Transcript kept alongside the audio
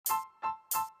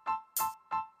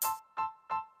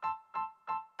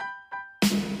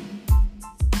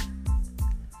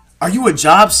Are you a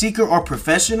job seeker or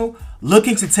professional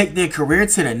looking to take their career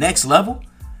to the next level?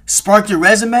 Spark Your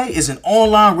Resume is an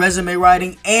online resume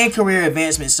writing and career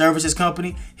advancement services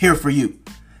company here for you.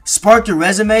 Spark Your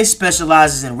Resume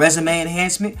specializes in resume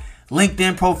enhancement,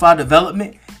 LinkedIn profile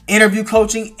development, interview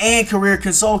coaching, and career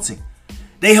consulting.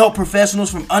 They help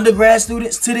professionals from undergrad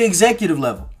students to the executive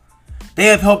level. They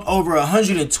have helped over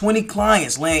 120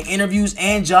 clients land interviews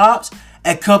and jobs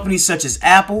at companies such as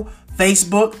Apple,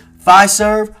 Facebook,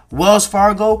 Fiserv, Wells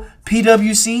Fargo,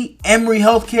 PwC, Emory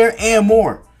Healthcare, and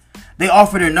more. They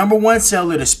offer their #1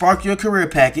 seller, the Spark Your Career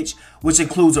Package, which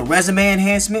includes a resume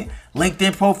enhancement,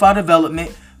 LinkedIn profile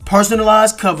development,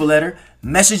 personalized cover letter,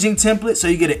 messaging template so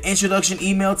you get an introduction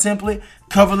email template,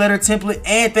 cover letter template,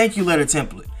 and thank you letter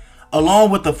template,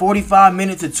 along with a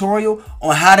 45-minute tutorial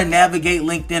on how to navigate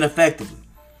LinkedIn effectively.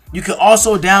 You can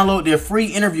also download their free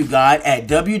interview guide at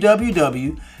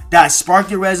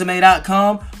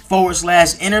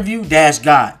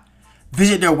www.sparkyourresume.com/interview-guide.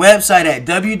 Visit their website at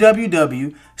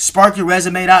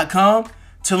www.sparkyourresume.com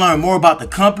to learn more about the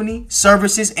company,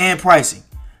 services, and pricing.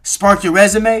 Spark Your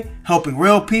Resume, helping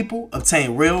real people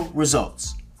obtain real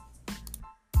results.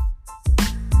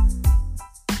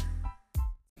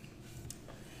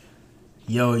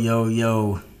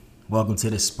 Yo. Welcome to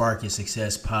the Spark Your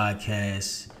Success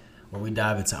podcast, where we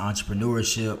dive into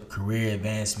entrepreneurship, career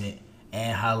advancement,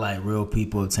 and highlight real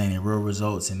people obtaining real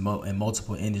results in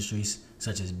multiple industries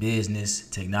such as business,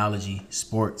 technology,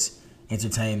 sports,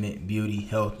 entertainment, beauty,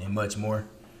 health, and much more.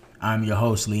 I'm your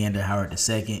host, Leander Howard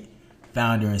II,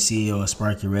 founder and CEO of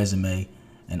Spark Your Resume,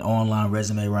 an online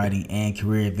resume writing and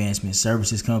career advancement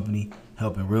services company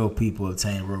helping real people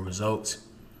obtain real results.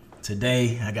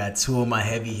 Today, I got two of my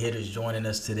heavy hitters joining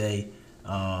us today.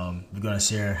 We're going to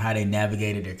share how they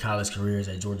navigated their college careers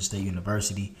at Georgia State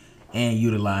University and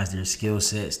utilize their skill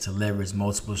sets to leverage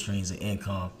multiple streams of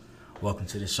income. Welcome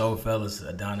to the show, fellas.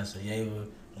 Adonis Oyeva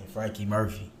and Frankie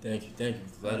Murphy. Thank you.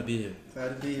 Glad to be here.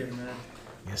 Glad to be here, man.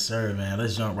 Yes, sir, man.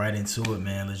 Let's jump right into it,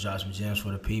 man. Let's drop some gems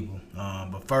for the people.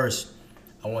 But first,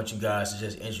 I want you guys to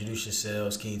just introduce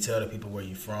yourselves. Can you tell the people where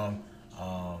you're from,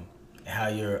 and how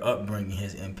your upbringing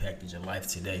has impacted your life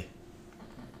today?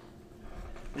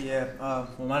 Yeah,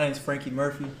 well, my name's Frankie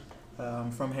Murphy.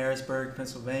 I'm from Harrisburg,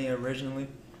 Pennsylvania originally,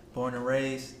 born and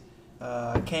raised.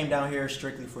 I came down here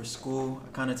strictly for school. I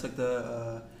kind of took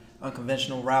the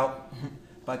unconventional route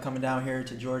by coming down here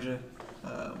to Georgia.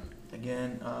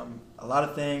 Again, a lot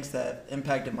of things that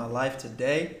impacted my life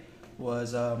today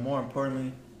was, more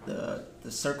importantly, the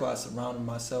circle I surrounded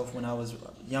myself when I was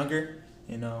younger.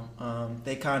 You know,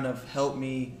 they kind of helped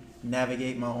me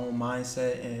navigate my own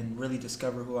mindset and really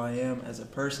discover who I am as a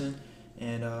person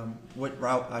and what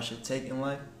route I should take in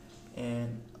life.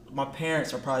 And my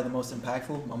parents are probably the most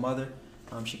impactful. My mother,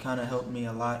 she kind of helped me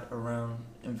a lot around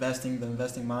the investing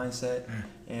mindset.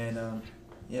 And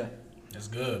yeah. That's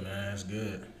good, man. That's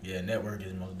good. Yeah, network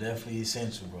is most definitely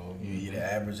essential, bro. You're the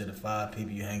average of the 5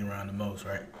 people you hang around the most,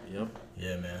 right? Yep.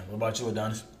 Yeah, man. What about you,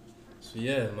 Adonis? So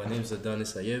yeah, my name is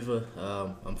Adonis Oyeva.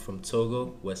 I'm from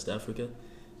Togo, West Africa.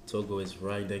 Togo is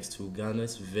right next to Ghana.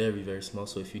 It's very, very small,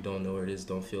 so if you don't know where it is,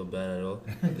 don't feel bad at all.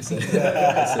 It's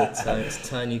a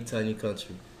tiny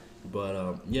country.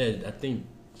 But yeah, I think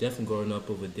definitely growing up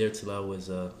over there till I was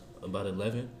about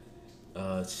 11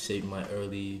 shaped my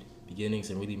early beginnings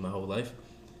and really my whole life.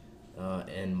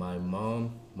 And my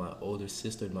mom, my older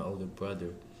sister, and my older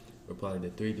brother were probably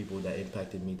the 3 people that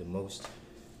impacted me the most.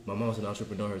 My mom was an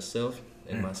entrepreneur herself,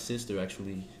 and my sister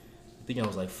actually, I think I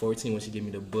was like 14 when she gave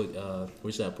me the book,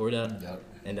 Rich Dad Poor Dad. Yep.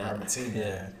 And that's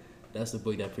the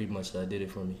book that pretty much did it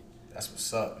for me. That's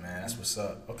what's up, man. That's what's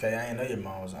up. Okay, I didn't know your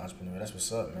mom was an entrepreneur. That's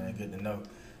what's up, man. Good to know.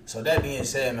 So that being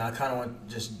said, man, I kind of want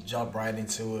to just jump right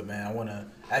into it, man. I want to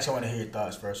hear your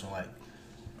thoughts first on like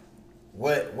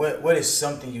what is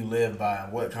something you live by,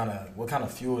 and what kind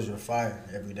of fuels your fire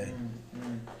every day.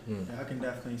 Yeah, I can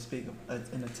definitely speak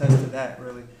and attest to that.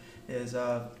 Really, is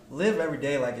live every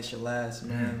day like it's your last,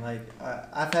 man. Like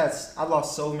I've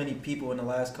lost so many people in the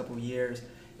last couple of years,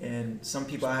 and some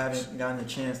people I haven't gotten a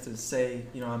chance to say,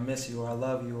 you know, I miss you or I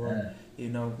love you or you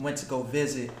know, went to go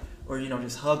visit or, you know,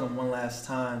 just hug them one last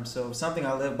time. So something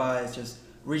I live by is just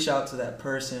reach out to that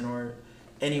person or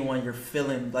anyone you're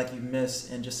feeling like you miss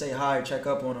and just say hi or check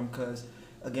up on them, because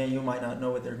again, you might not know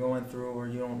what they're going through or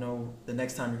you don't know the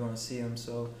next time you're going to see them.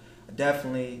 So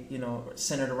definitely, you know,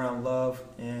 centered around love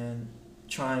and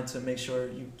trying to make sure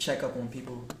you check up on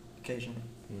people occasionally.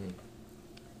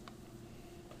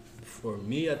 For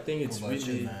me, I think it's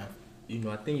really, you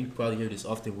know, I think you probably hear this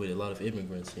often with a lot of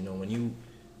immigrants. You know, when you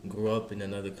grow up in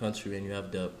another country and you have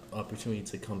the opportunity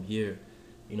to come here,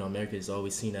 you know, America is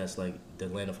always seen as like the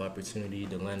land of opportunity,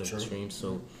 the land of dreams.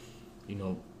 So you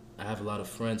know, I have a lot of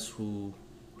friends who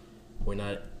were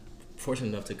not fortunate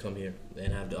enough to come here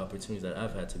and have the opportunities that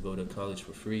I've had to go to college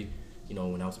for free. You know,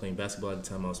 when I was playing basketball at the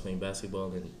time, I was playing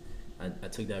basketball, and I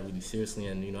took that really seriously.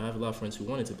 And, you know, I have a lot of friends who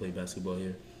wanted to play basketball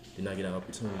here, did not get that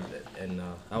opportunity. And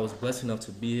I was blessed enough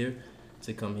to be here,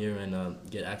 to come here and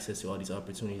get access to all these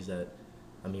opportunities that,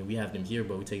 I mean, we have them here,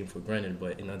 but we take them for granted.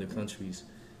 But in other countries,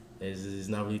 there's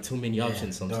not really too many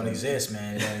options sometimes. Don't exist,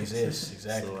 man. It don't exist.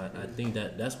 Exactly. So I think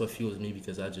that's what fuels me,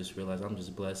 because I just realized I'm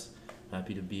just blessed,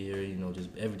 happy to be here. You know, just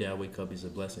every day I wake up is a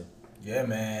blessing. Yeah,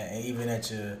 man. And even at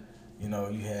your, you know,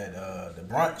 you had the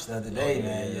brunch the other day,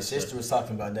 man. Yeah, your sister was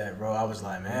talking about that, bro. I was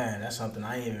like, man, that's something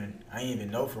I ain't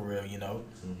even know for real, you know.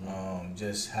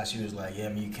 Just how she was like, yeah,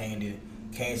 man, you came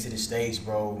to the States,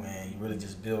 bro, and you really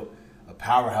just built a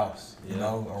powerhouse, you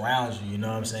know, around you. You know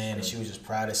what I'm saying? And she was just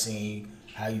proud of seeing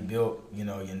how you built, you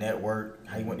know, your network,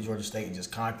 how you went to Georgia State and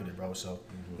just conquered it, bro. So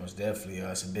it was definitely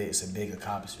it's a big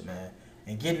accomplishment, man.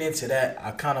 And getting into that,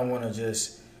 I kind of want to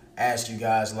just ask you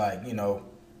guys, like, you know,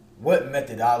 what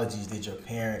methodologies did your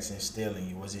parents instill in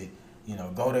you? Was it, you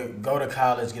know, go to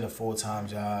college, get a full-time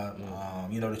job,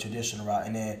 you know, the traditional route,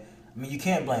 and then, I mean, you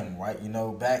can't blame them, right? You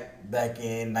know, back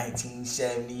in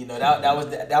 1970, you know,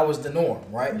 that was the norm,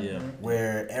 right? Yeah.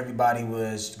 Where everybody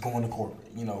was going to corporate.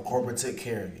 You know, corporate took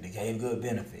care of you. They gave good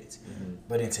benefits.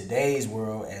 But in today's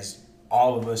world, as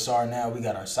all of us are now, we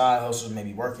got our side hustles,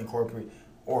 maybe working corporate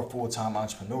or full-time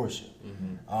entrepreneurship.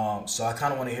 So I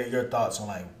kind of want to hear your thoughts on,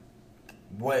 like,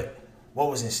 what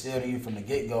was instilled in you from the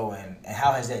get-go, and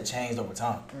how has that changed over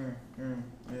time?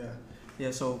 Yeah,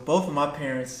 so both of my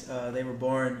parents, they were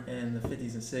born in the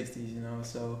 50s and 60s, you know,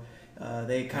 so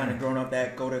they kind of grown up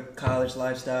that go to college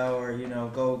lifestyle, or, you know,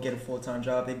 go get a full-time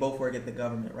job. They both work at the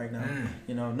government right now.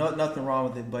 You know, nothing wrong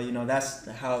with it, but, you know, that's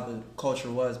how the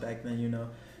culture was back then, you know.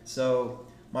 So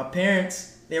my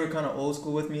parents, they were kind of old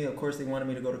school with me. Of course, they wanted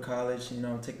me to go to college, you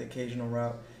know, take the occasional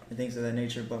route and things of that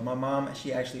nature. But my mom,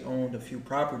 she actually owned a few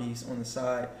properties on the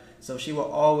side. So she will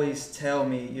always tell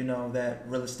me, you know, that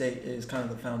real estate is kind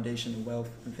of the foundation of wealth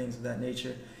and things of that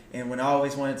nature. And when I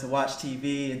always wanted to watch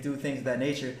TV and do things of that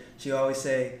nature, she always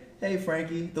say, hey,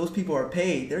 Frankie, those people are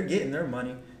paid. They're getting their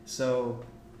money. So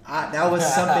that was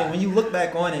something, when you look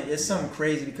back on it, it's something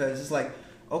crazy, because it's like,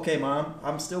 okay, Mom,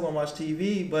 I'm still going to watch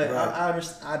TV, but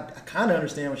I kind of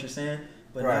understand what you're saying.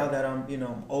 But now that I'm, you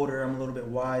know, older, I'm a little bit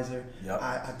wiser.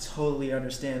 I totally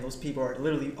understand. Those people are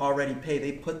literally already paid.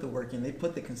 They put the work in. They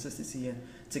put the consistency in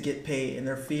to get paid, and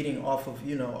they're feeding off of,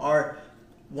 you know, our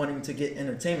wanting to get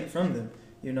entertainment from them.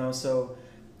 You know, so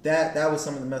that was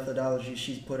some of the methodology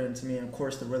she's put into me, and of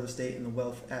course the real estate and the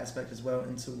wealth aspect as well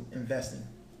into investing.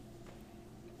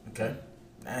 Okay.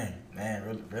 Dang, man,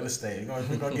 real estate.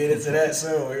 We're gonna get into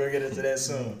that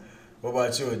soon. What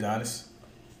about you, Adonis?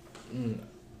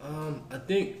 I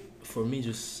think for me,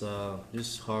 just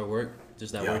hard work,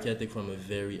 just that work ethic from a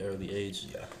very early age.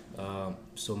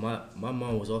 So my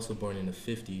mom was also born in the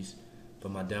 50s, but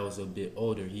my dad was a bit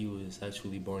older. He was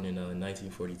actually born in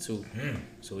 1942,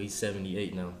 so he's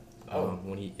 78 now.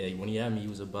 When he had me,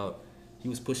 he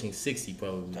was pushing 60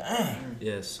 probably. Dang.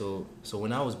 Yeah. So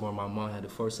when I was born, my mom had the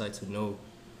foresight to know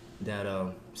that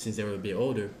since they were a bit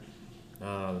older,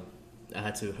 I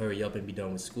had to hurry up and be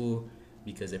done with school,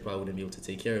 because they probably wouldn't be able to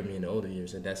take care of me in the older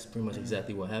years, and that's pretty much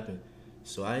exactly what happened.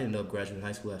 So I ended up graduating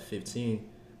high school at 15,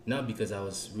 not because I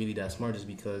was really that smart, just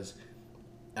because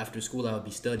after school I would be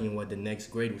studying what the next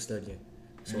grade was studying.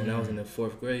 So when I was in the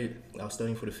 4th grade, I was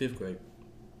studying for the 5th grade,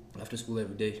 after school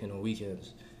every day and on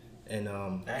weekends. And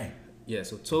yeah,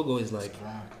 so Togo is like,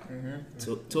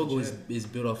 Togo is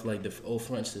built off like the old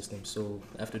French system. So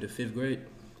after the 5th grade,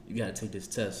 you gotta take this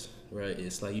test, right?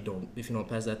 It's like if you don't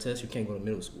pass that test, you can't go to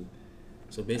middle school.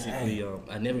 So basically,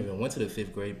 I never even went to the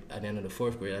 5th grade. At the end of the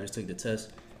 4th grade, I just took the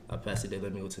test. I passed it. They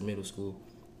let me go to middle school,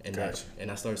 and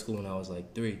I started school when I was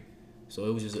like 3. So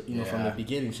it was just, you know, from the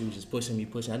beginning, she was just pushing me.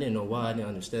 I didn't know why. I didn't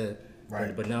understand.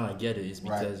 Right. But now I get it. It's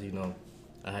because you know,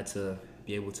 I had to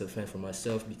be able to fend for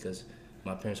myself, because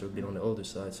my parents were a bit on the older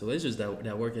side. So it's just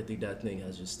that work ethic, that thing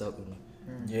has just stuck with me.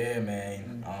 Yeah,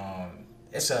 man.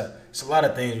 It's a lot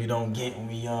of things we don't get when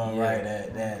we young, right?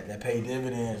 That pay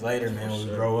dividends later, man, when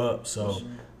we grow up. So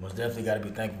most definitely got to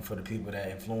be thankful for the people that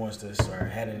influenced us or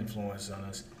had an influence on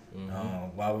us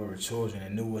while we were children,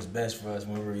 and knew what's best for us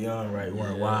when we were young, right? We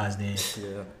weren't wise then.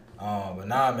 But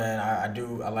nah, man,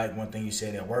 I like one thing you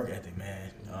said, that work ethic,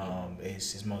 man.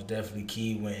 It's most definitely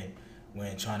key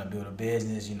when trying to build a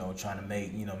business, you know, trying to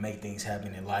make things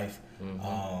happen in life.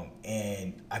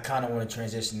 And I kind of want to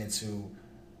transition into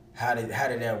how did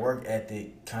that work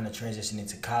ethic kind of transition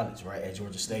into college, right, at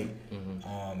Georgia State?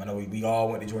 I know we all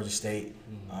went to Georgia State.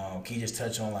 Can you just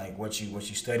touch on like what you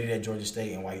studied at Georgia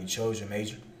State and why you chose your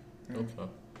major?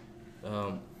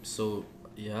 Okay. So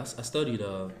yeah, I studied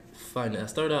finance. I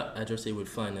started out at Georgia State with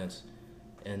finance,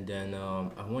 and then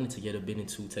I wanted to get a bit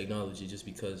into technology just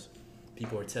because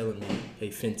people are telling me, hey,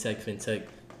 fintech,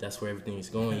 that's where everything is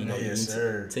going. You know, you need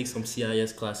to take some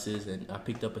CIS classes, and I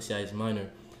picked up a CIS minor,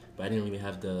 but I didn't really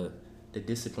have the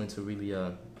discipline to really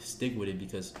stick with it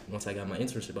because once I got my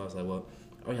internship, I was like, well,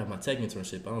 I already have my tech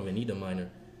internship. I don't even need a minor.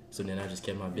 So then I just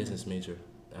kept my business major.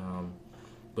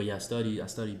 But yeah, I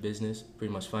studied business,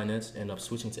 pretty much finance, ended up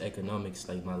switching to economics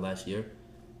like my last year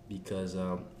because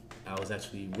I was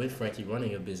actually with Frankie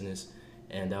running a business,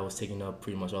 and that was taking up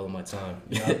pretty much all of my time.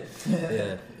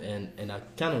 Yeah, and I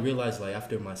kind of realized like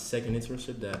after my second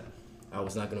internship that I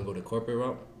was not gonna go the corporate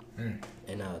route.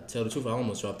 And tell the truth, I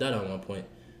almost dropped out at one point.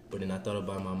 But then I thought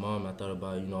about my mom. I thought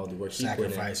about all the work she put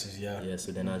in. Sacrifices, yeah. Yeah.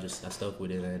 So then I stuck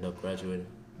with it and I ended up graduating.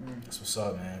 That's what's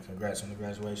up, man. Congrats on the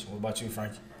graduation. What about you,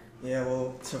 Frankie? Yeah,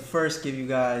 well, to first give you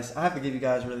guys, I have to give you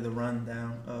guys really the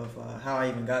rundown of how I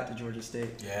even got to Georgia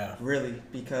State. Yeah. Really,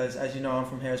 because as you know, I'm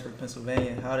from Harrisburg,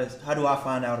 Pennsylvania. How do I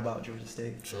find out about Georgia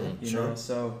State? You know,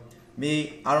 so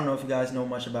me, I don't know if you guys know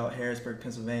much about Harrisburg,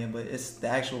 Pennsylvania, but it's the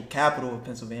actual capital of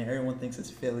Pennsylvania. Everyone thinks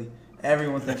it's Philly.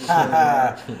 Everyone thinks it's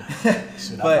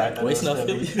Philly. But it's not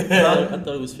Philly. I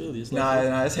thought it was Philly. It's not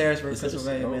Philly. It's Harrisburg,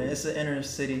 Pennsylvania, man. It's an inner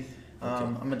city.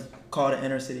 I'm gonna call it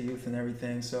inner city youth and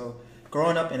everything. So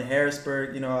growing up in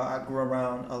Harrisburg, you know, I grew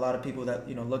around a lot of people that,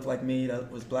 you know, looked like me, that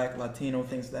was black, Latino,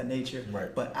 things of that nature.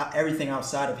 Right. But everything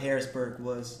outside of Harrisburg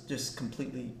was just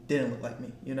completely didn't look like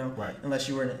me, you know, right. Unless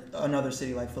you were in another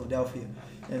city like Philadelphia.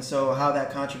 And so how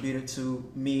that contributed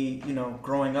to me, you know,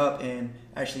 growing up and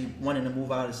actually wanting to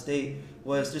move out of state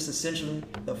was just essentially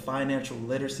the financial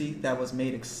literacy that was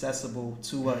made accessible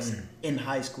to us in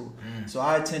high school. So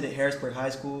I attended Harrisburg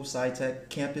High School, SciTech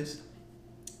campus.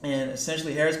 And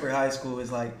essentially, Harrisburg High School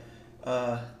is like,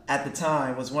 at the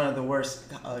time, was one of the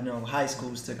worst, high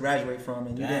schools to graduate from.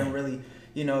 And you didn't really,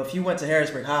 you know, if you went to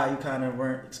Harrisburg High, you kind of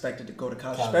weren't expected to go to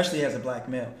college, especially as a black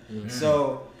male.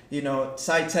 So, you know,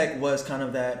 SciTech was kind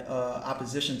of that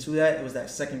opposition to that. It was that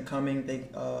second coming.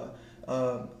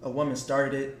 A woman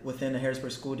started it within the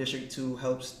Harrisburg School District to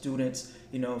help students,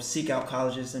 you know, seek out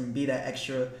colleges and be that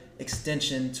extra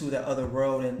extension to that other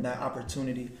world and that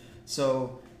opportunity.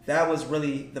 So that was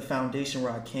really the foundation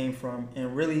where I came from,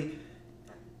 and really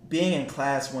being in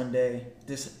class one day,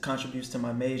 this contributes to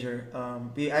my major.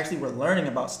 We actually were learning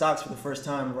about stocks for the first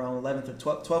time around 11th or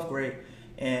 12th grade,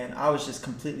 and I was just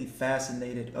completely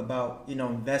fascinated about, you know,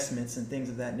 investments and things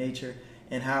of that nature,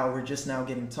 and how we're just now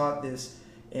getting taught this,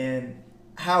 and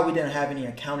how we didn't have any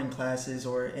accounting classes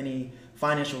or any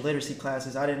financial literacy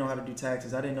classes. I didn't know how to do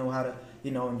taxes. I didn't know how to,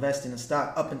 you know, invest in a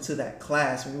stock up into that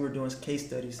class when we were doing case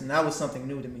studies, and that was something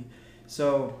new to me.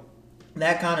 So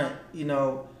that kind of, you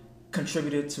know,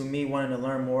 contributed to me wanting to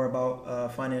learn more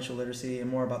about financial literacy and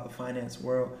more about the finance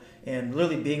world, and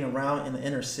really being around in the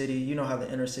inner city. You know how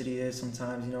the inner city is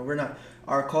sometimes. You know, we're not,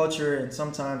 our culture and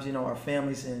sometimes, you know, our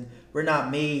families, and we're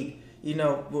not made, you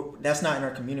know, that's not in our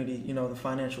community, you know, the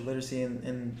financial literacy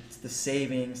and the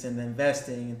savings and the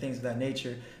investing and things of that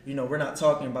nature. You know, we're not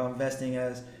talking about investing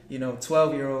as, you know,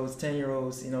 12-year-olds,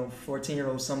 10-year-olds, you know,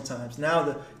 14-year-olds sometimes. Now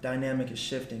the dynamic is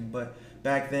shifting. But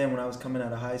back then when I was coming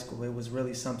out of high school, it was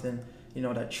really something, you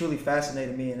know, that truly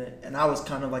fascinated me. And I was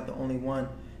kind of like the only one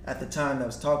at the time that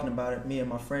was talking about it, me and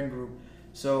my friend group.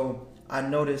 So I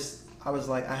noticed, I was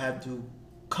like, I had to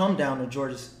come down to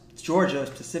Georgia,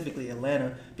 specifically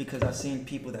Atlanta, because I've seen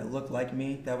people that looked like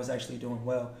me that was actually doing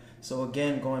well. So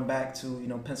again, going back to, you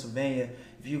know, Pennsylvania,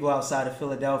 if you go outside of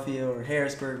Philadelphia or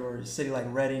Harrisburg or a city like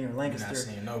Reading or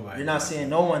Lancaster, you're not seeing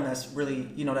no one that's really,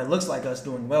 you know, that looks like us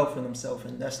doing well for themselves,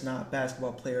 and that's not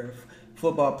basketball player,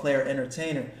 football player,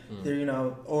 entertainer. They're, you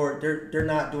know, or they're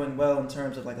not doing well in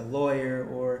terms of like a lawyer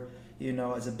or, you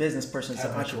know, as a business person, as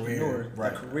an entrepreneur,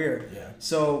 a career. Yeah.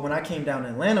 So when I came down to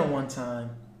Atlanta one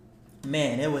time,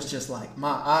 man, it was just like my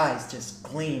eyes just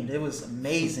gleamed. It was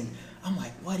amazing. I'm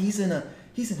like, what? He's in a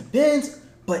Benz,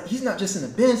 but he's not just in a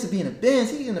Benz to be in a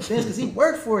Benz. He's in a Benz because he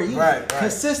worked for it. He's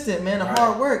consistent, man.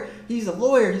 Hard work. He's a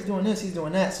lawyer. He's doing this. He's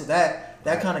doing that. So that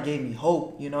kind of gave me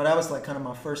hope. You know, that was like kind of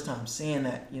my first time seeing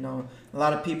that. You know, a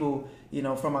lot of people, you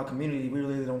know, from our community, we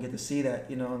really don't get to see that.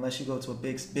 You know, unless you go to a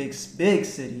big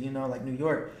city. You know, like New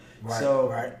York.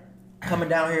 Coming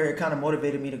down here, it kind of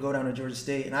motivated me to go down to Georgia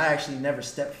State, and I actually never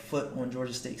stepped foot on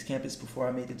Georgia State's campus before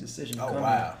I made the decision to come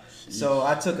here. So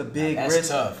I took a big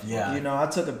risk. Tough. Yeah. You know, I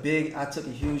took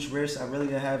a huge risk. I really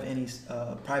didn't have any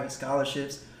private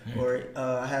scholarships. or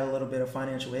I had a little bit of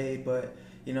financial aid, but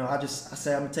you know, I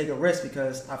said I'm gonna take a risk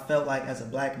because I felt like as a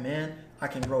black man I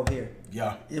can grow here.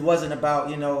 Yeah. It wasn't about,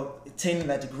 you know, attaining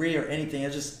that degree or anything.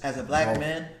 It's just as a black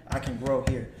man I can grow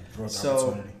here.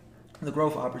 The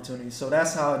growth opportunity. So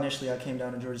that's how initially I came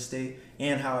down to Georgia State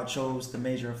and how I chose the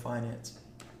major of finance.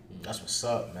 That's what's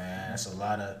up, man. That's a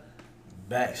lot of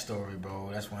backstory, bro.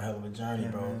 That's one hell of a journey,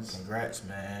 bro. Man. Congrats,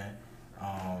 man.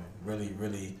 Really,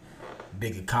 really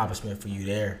big accomplishment for you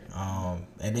there.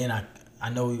 And then I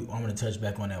know I'm gonna touch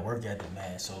back on that work ethic,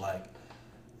 man. So like,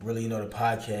 really, you know, the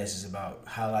podcast is about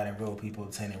highlighting real people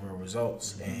obtaining real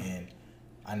results. Mm-hmm. And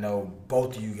I know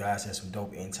both of you guys had some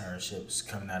dope internships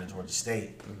coming out of Georgia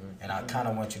State. Mm-hmm. And I kind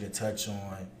of want you to touch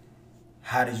on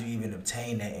how did you even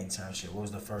obtain that internship? What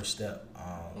was the first step?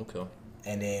 Okay.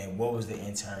 And then what was the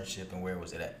internship and where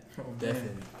was it at? Oh,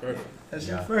 definitely. Perfect. That's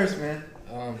your first, man.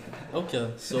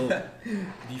 Okay, so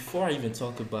before I even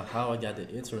talk about how I got the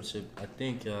internship, I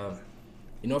think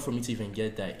in order for me to even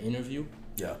get that interview,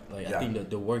 I think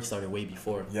the work started way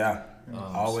before. Yeah,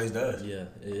 always does. Yeah,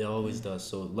 it always does.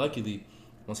 So luckily,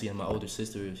 once again, my older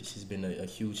sister, she's been a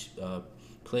huge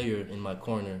player in my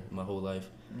corner my whole life.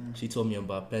 She told me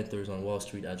about Panthers on Wall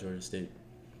Street at Georgia State,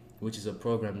 which is a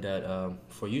program that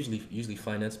for usually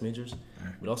finance majors,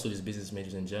 but also just business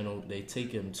majors in general. They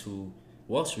take them to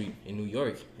Wall Street in New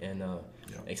York and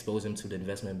expose them to the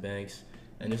investment banks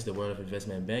and just the world of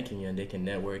investment banking, and they can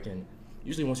network. And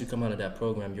usually once you come out of that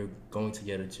program, you're going to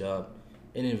get a job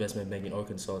in investment banking or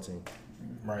consulting.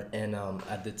 Right. And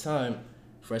at the time,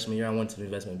 freshman year, I went to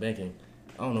investment banking.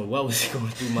 I don't know what was going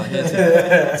through my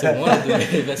head to want to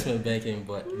do investment banking,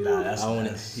 but I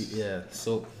wanted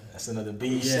so that's another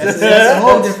beast. Yeah, that's a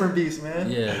whole different beast, man.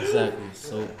 Yeah, exactly.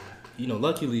 So, you know,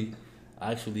 luckily,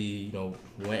 I actually, you know,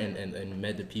 went and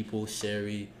met the people,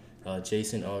 Sherry,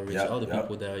 Jason, Ulrich, all the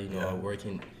people that, you know, are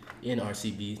working in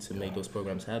RCB to make those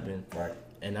programs happen. Right.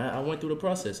 And I went through the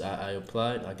process. I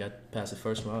applied. I got past the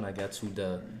first round. I got to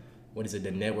the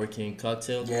networking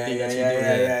cocktail thing that you do.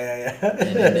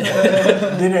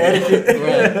 Yeah. Dinner etiquette.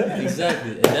 Right,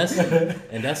 exactly.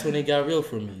 And that's when it got real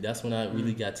for me. That's when I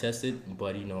really got tested.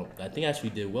 But, you know, I think I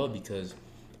actually did well because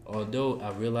although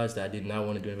I realized that I did not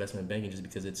want to do investment banking just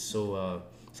because it's so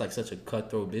it's like such a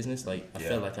cutthroat business. Like I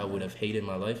felt like I would have hated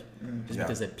my life just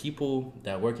because the people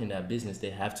that work in that business, they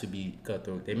have to be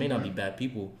cutthroat. They may not be bad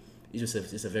people. It's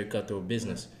a very cutthroat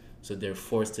business. So they're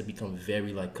forced to become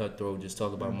very like cutthroat, just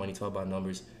talk about money, talk about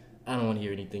numbers. I don't want to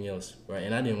hear anything else, right?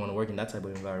 And I didn't want to work in that type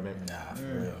of environment. Nah,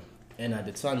 for real. And at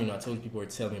the time, you know, I told you people were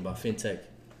telling me about fintech.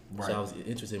 Right. So I was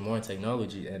interested more in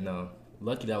technology. And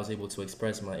luckily I was able to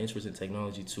express my interest in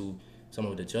technology to some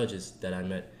of the judges that I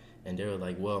met. And they were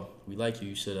like, well, we like you.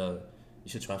 You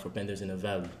should try for Panthers in the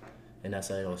Valley. And that's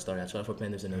how it all started. I tried for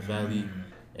Panthers in the Valley.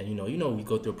 And, you know, we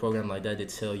go through a program like that. They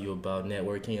tell you about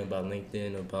networking, about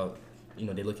LinkedIn, about... You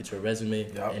know, they look at your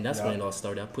resume, and that's when it all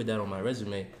started. I put that on my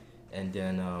resume, and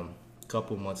then a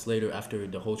couple months later, after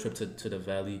the whole trip to the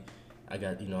Valley, I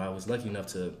was lucky enough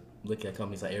to look at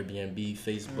companies like Airbnb,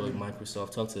 Facebook,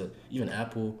 Microsoft, talk to even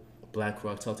Apple,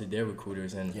 BlackRock, talk to their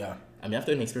recruiters. And I mean,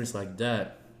 after an experience like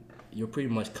that, you're pretty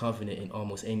much confident in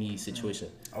almost any situation.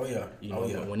 Oh yeah. You know,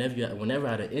 whenever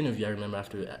I had an interview, I remember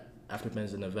after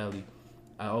Panthers in the Valley,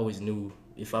 I always knew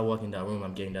if I walk in that room,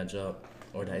 I'm getting that job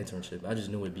or that internship. I just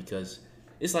knew it because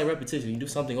it's like repetition. You do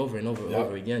something over and over and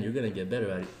over again, you're gonna get better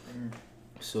at it.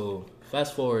 So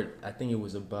fast forward, I think it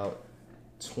was about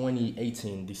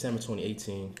 2018, December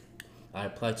 2018. I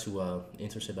applied to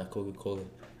internship at Coca-Cola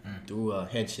through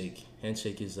Handshake.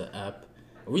 Handshake is an app,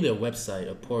 really a website,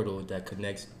 a portal that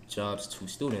connects jobs to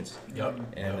students.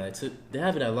 And they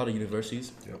have it at a lot of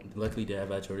universities. Luckily, they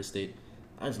have it at Georgia State.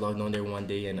 I just logged on there one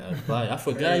day and applied. I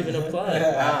forgot I even applied.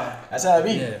 That's how it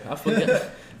be. Yeah, I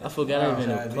forgot I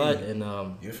even applied. And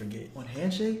you forget. On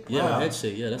Handshake? Yeah,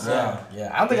 Handshake. Yeah, that's it.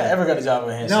 Yeah, I don't think I ever got a job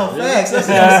with Handshake. No, facts. That's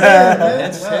what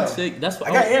I'm saying. Handshake. That's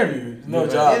what I got interviewed. No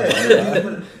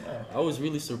job. I was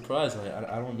really surprised. Like,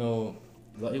 I don't know.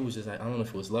 It was just I don't know if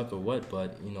it was luck or what,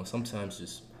 but you know, sometimes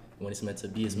just when it's meant to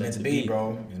be, it's meant to be,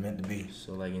 bro. It's meant to be.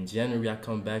 So like in January, I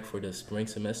come back for the spring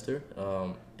semester,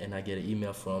 and I get an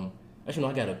email from. Actually, no,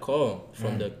 I got a call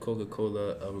from the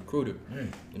Coca-Cola recruiter,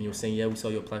 and he was saying, "Yeah, we saw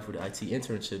you apply for the IT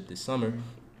internship this summer.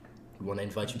 We want to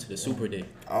invite you to the Super Day."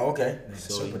 Oh, okay.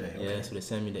 So Super Day. Okay. Yeah, so they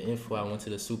sent me the info. I went to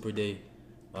the Super Day.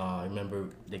 I remember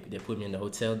they put me in the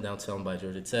hotel downtown by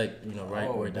Georgia Tech, you know,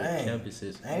 right where the campus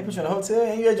is. I ain't put you in a hotel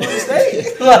and you at Georgia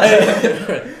State. Like,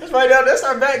 that's right down. That's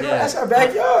our backyard. Yeah. That's our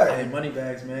backyard. Hey, money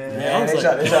bags, man. Yeah,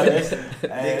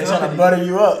 they trying to butter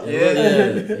you up.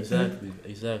 Yeah,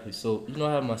 exactly. So, you know,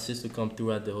 I had my sister come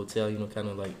through at the hotel, you know, kind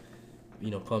of like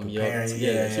pump me Preparing up. you,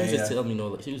 yeah, She was yeah, just telling me,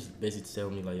 like, she was basically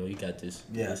telling me, like, yo, you got this.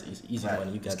 Yeah. It's easy Right.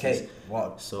 money. You got It's this. cake.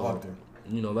 Walk through.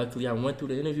 Luckily I went through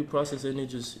the interview process and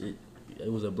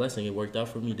it was a blessing. It worked out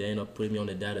for me. They ended up putting me on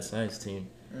the data science team,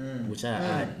 which I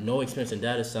had no experience in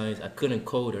data science. I couldn't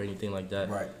code or anything like that.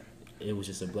 Right. It was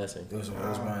just a blessing. It was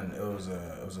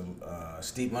a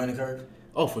steep learning curve.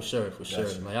 Oh, for sure.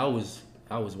 Gotcha. Like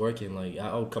I was working. Like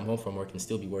I would come home from work and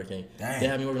still be working. Dang. They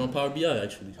had me working on Power BI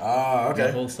actually. Oh, okay.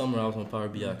 The whole summer I was on Power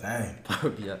BI. Dang. Power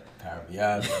BI. Power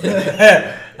BI.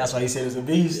 That's why you said it was a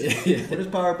beast. What is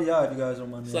Power BI, if you guys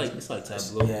don't mind me asking? It's like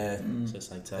Tableau. Yeah. So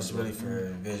it's like Tableau. It's really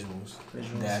for visuals.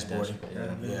 Dashboarding.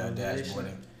 Yeah,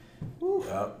 dashboarding.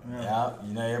 Yup. Yeah.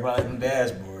 You know, everybody like them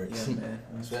dashboards. Yeah, man.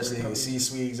 Especially with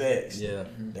C-suite execs. Yeah.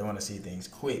 They want to see things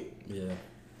quick. Yeah.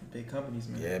 Big companies,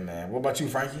 man. Yeah, man. What about you,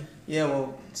 Frankie? Yeah,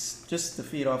 well, just to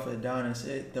feed off of Adonis,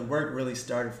 the work really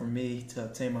started for me to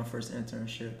obtain my first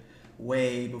internship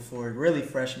way before really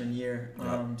freshman year.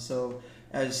 So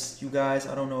as you guys,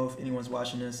 I don't know if anyone's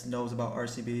watching this knows about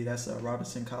RCB. That's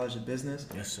Robinson College of Business.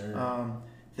 Yes, sir.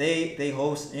 They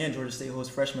host, and Georgia State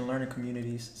hosts freshman learning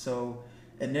communities. So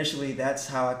initially, that's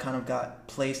how I kind of got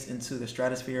placed into the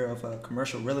stratosphere of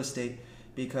commercial real estate,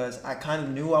 because I kind of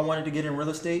knew I wanted to get in real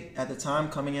estate at the time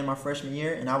coming in my freshman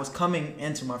year, and I was coming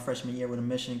into my freshman year with a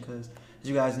mission because, as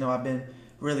you guys know,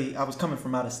 I was coming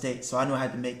from out of state, so I knew I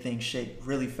had to make things shake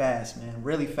really fast, man,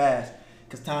 really fast,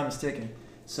 because time is ticking.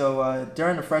 So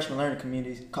during the freshman learning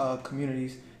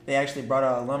communities, they actually brought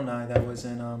out an alumni that was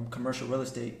in commercial real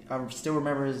estate. I still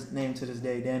remember his name to this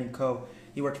day, Danny Coe.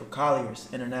 He worked for Colliers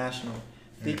International.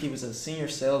 I think he was a senior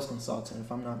sales consultant,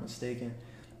 if I'm not mistaken.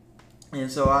 And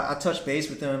so I touched base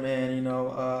with him, and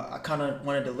I kind of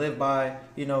wanted to live by,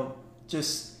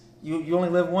 just you only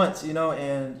live once,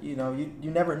 and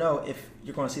you never know if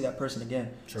you're going to see that person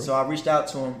again. True. So I reached out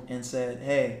to him and said,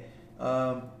 hey,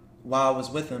 while I was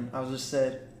with him, I was just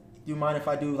said, do you mind if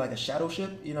I do like a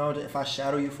shadowship? If I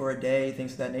shadow you for a day,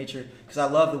 things of that nature, because I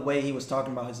love the way he was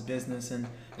talking about his business and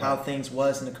how things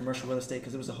was in the commercial real estate,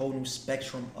 because it was a whole new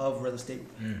spectrum of real estate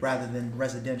rather than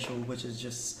residential, which is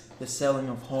just the selling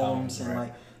of homes and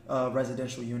right. like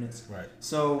residential units. Right.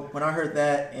 So when I heard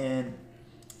that, and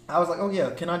I was like, oh yeah,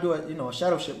 can I do a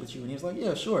shadowship with you? And he was like,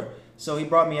 yeah, sure. So he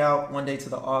brought me out one day to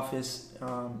the office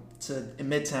in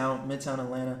Midtown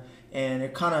Atlanta, and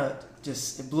it kind of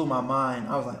it blew my mind.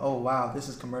 I was like, oh wow, this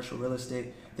is commercial real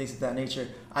estate, things of that nature.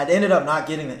 I ended up not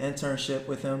getting the internship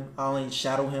with him. I only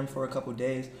shadowed him for a couple of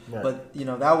days, right. But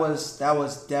that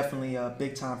was definitely a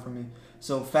big time for me.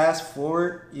 So fast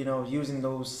forward, using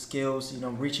those skills,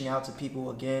 reaching out to people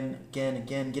again,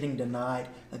 getting denied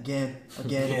again,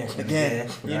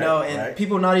 right.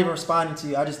 People not even responding to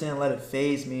you. I just didn't let it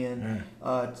faze me, and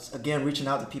again, reaching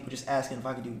out to people, just asking if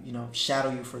I could do,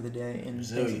 shadow you for the day and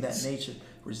things of that nature.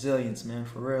 Resilience, man,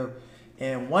 for real.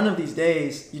 And one of these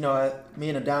days, me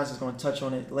and Adonis is going to touch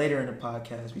on it later in the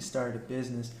podcast. We started a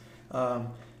business.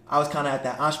 I was kind of at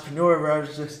that entrepreneur where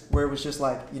it was just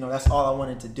like, that's all I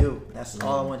wanted to do. That's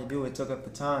all I wanted to do. It took up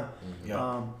the time.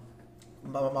 Yeah.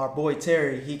 My boy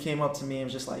Terry, he came up to me and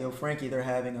was just like, yo, Frankie, they're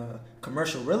having a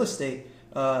commercial real estate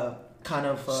kind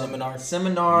of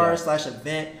seminar /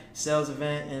 event, sales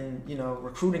event, and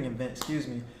recruiting event,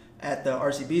 at the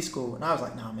RCB school. And I was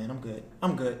like, nah, man,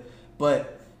 I'm good.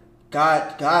 But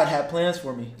God had plans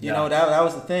for me. That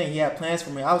was the thing. He had plans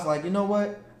for me. I was like, you know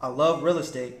what? I love real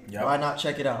estate. Yep. Why not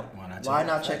check it out? Why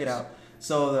not check it out?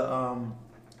 So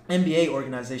the MBA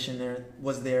organization there.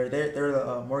 They're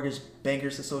the Mortgage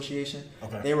Bankers Association.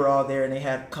 Okay. They were all there, and they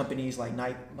had companies like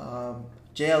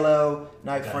JLL,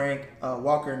 Knight Frank,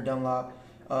 Walker and Dunlop,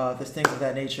 things of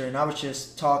that nature. And I was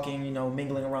just talking,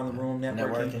 mingling around the room,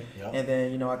 networking. Yep. And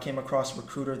then, I came across a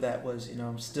recruiter that was,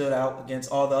 stood out against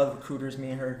all the other recruiters.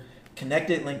 Me and her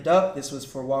connected, linked up. This was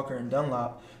for Walker and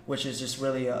Dunlop, which is just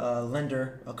really a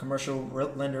lender, a commercial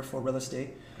lender for real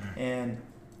estate. And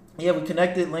yeah, we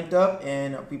connected, linked up,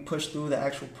 and we pushed through the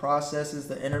actual processes,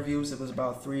 the interviews. It was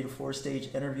about 3 to 4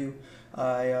 stage interview.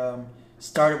 I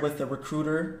started with the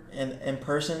recruiter in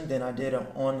person, then I did an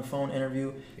on the phone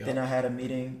interview. Yep. Then I had a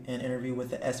meeting and interview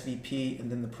with the SVP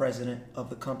and then the president of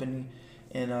the company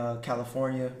in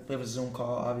California. It was a Zoom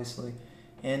call, obviously.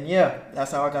 And yeah,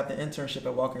 that's how I got the internship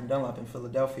at Walker & Dunlop in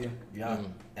Philadelphia. Yeah,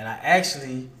 and I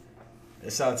actually,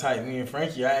 it's how tight me and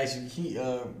Frankie,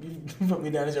 you put me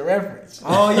down as a reference.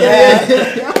 Oh yeah.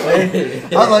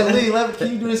 I was like, Lee,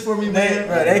 can you do this for me, man?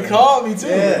 They called me too.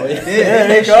 Yeah,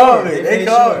 they called me.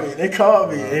 They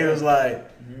called me. It was like,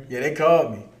 they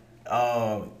called me.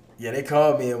 They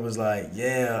called me and was like,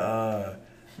 can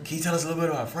you tell us a little bit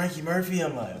about Frankie Murphy?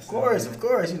 I'm like, of course, just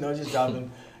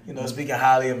speaking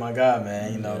highly of my guy,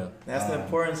 man. That's the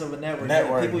importance of a network.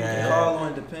 Network, people man. you can call on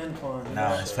and depend upon.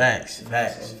 Nah, it's facts.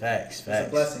 It's a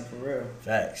blessing for real.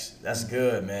 Facts. That's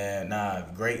good, man. Nah,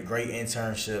 great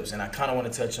internships, and I kind of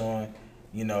want to touch on,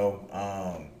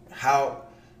 how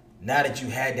now that you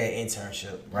had that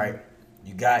internship, right?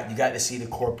 You got to see the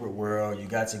corporate world. You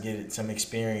got to get some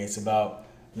experience about,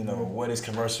 what is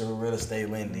commercial real estate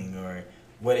lending, or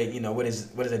what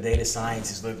does a data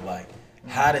scientist look like?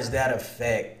 How does that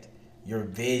affect your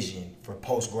vision for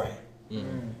post grad?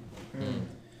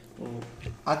 Well,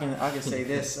 I can say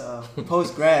this.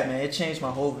 Post grad, man, it changed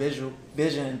my whole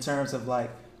vision in terms of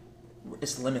like,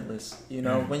 it's limitless.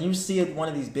 When you see one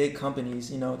of these big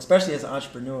companies, especially as an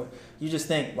entrepreneur, you just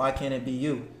think, why can't it be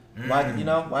you?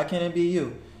 Why can't it be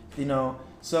you?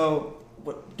 So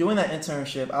doing that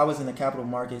internship, I was in the capital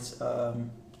markets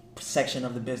section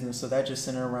of the business. So that just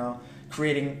centered around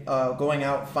creating, going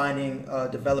out, finding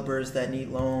developers that need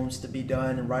loans to be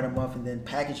done and write them up, and then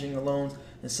packaging the loans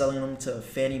and selling them to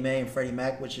Fannie Mae and Freddie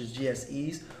Mac, which is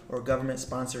GSEs or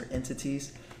government-sponsored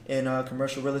entities in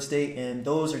commercial real estate. And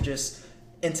those are just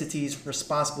entities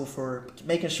responsible for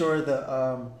making sure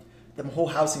the whole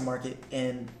housing market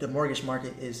and the mortgage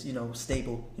market is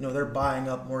stable. They're buying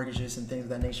up mortgages and things of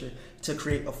that nature to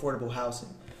create affordable housing.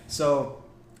 So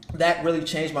that really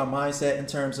changed my mindset in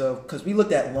terms of, because we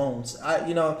looked at loans.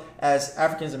 As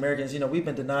Africans Americans, we've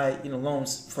been denied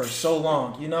loans for so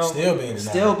long.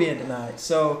 Still being denied.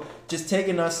 So just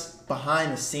taking us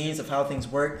behind the scenes of how things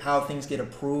work, how things get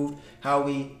approved, how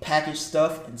we package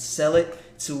stuff and sell it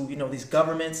to these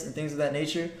governments and things of that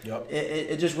nature. Yep.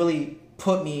 It just really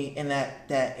put me in that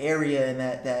area and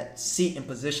that seat and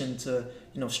position to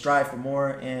strive for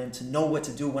more and to know what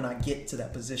to do when I get to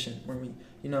that position.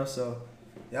 So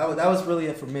that was really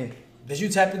it for me. Did you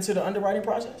tap into the underwriting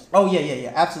process? Oh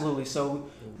yeah, absolutely. So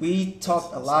we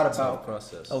talked a lot about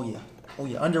process. Oh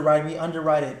yeah, underwriting. We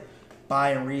underwrite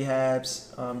buy and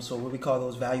rehabs. So what we call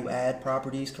those value add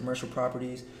properties, commercial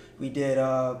properties. We did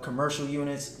commercial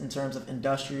units in terms of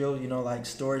industrial, like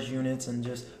storage units and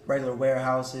just regular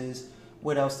warehouses.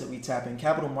 What else did we tap in?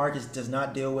 Capital Markets does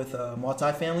not deal with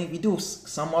multifamily. We do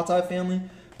some multifamily,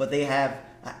 but they have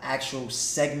an actual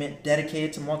segment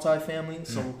dedicated to multifamily.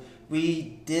 So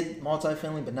we did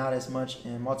multifamily, but not as much.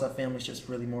 And multifamily is just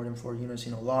really more than 4 units.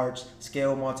 Large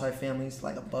scale multifamilies,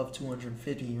 like above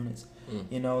 250 units.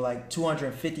 Like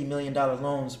 $250 million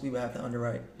loans we would have to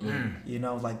underwrite.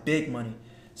 Like big money.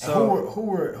 So who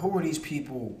were these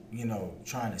people,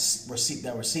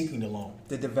 that were seeking the loan?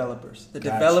 The developers. The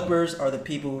developers are the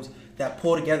people that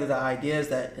pull together the ideas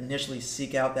that initially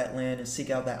seek out that land and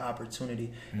seek out that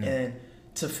opportunity. And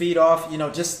to feed off,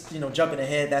 jumping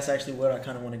ahead, that's actually what I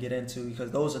kind of want to get into,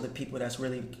 because those are the people that's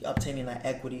really obtaining that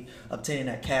equity, obtaining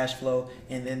that cash flow,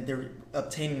 and then they're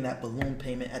obtaining that balloon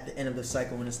payment at the end of the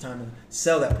cycle when it's time to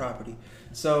sell that property.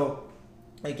 So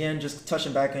again, just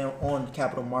touching back on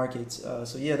capital markets.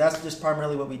 That's just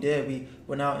primarily what we did. We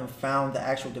went out and found the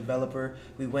actual developer.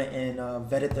 We went and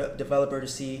vetted the developer to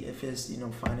see if his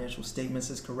financial statements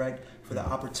is correct for the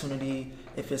opportunity,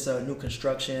 if it's a new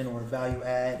construction or value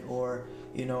add or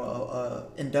a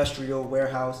industrial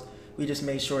warehouse. We just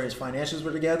made sure his financials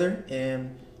were together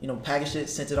and packaged it,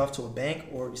 sent it off to a bank,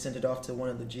 or we sent it off to one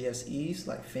of the GSEs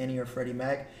like Fannie or Freddie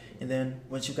Mac. And then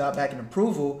once you got back an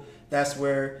approval, that's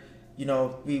where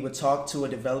we would talk to a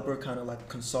developer, kind of like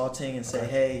consulting, and say,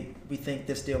 hey, we think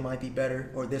this deal might be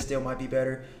better, or this deal might be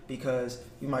better because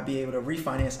we might be able to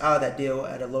refinance out of that deal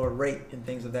at a lower rate and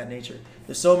things of that nature.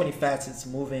 There's so many facets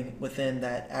moving within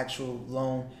that actual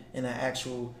loan and that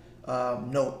actual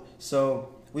note.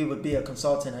 So we would be a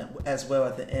consultant as well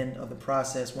at the end of the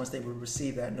process once they would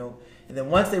receive that note. And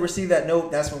then once they receive that note,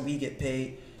 that's when we get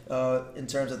paid. In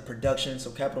terms of the production.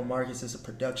 So capital markets is a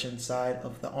production side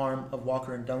of the arm of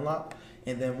Walker & Dunlop.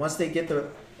 And then once they get the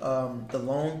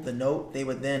loan, the note, they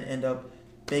would then end up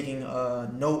making a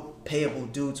note payable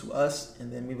due to us,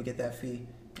 and then we would get that fee,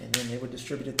 and then they would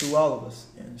distribute it through all of us.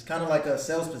 And it's kind of like a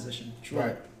sales position. Sure.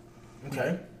 Right.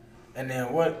 Okay. And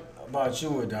then what about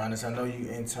you, Adonis? I know you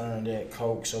interned at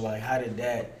Coke, so how did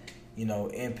that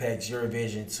impacts your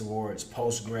vision towards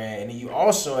post-grad? And then you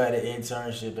also had an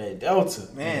internship at Delta.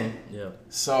 Man. Yeah.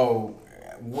 So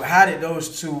how did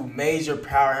those two major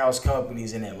powerhouse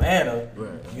companies in Atlanta,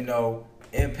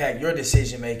 impact your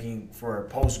decision-making for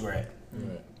post-grad?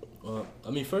 Right. Well,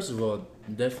 first of all,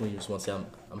 definitely just want to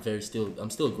say I'm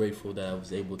still grateful that I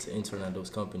was able to intern at those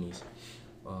companies.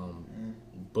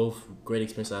 Both great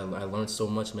experiences. I learned so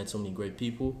much, met so many great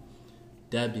people.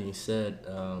 That being said,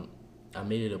 I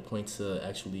made it a point to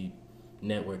actually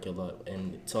network a lot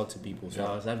and talk to people. So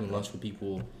I was having lunch with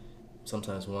people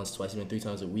sometimes once, twice, even 3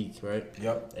 times a week, right?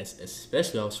 Yep.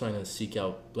 Especially, I was trying to seek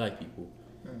out black people,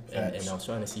 and I was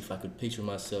trying to see if I could picture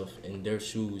myself in their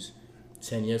shoes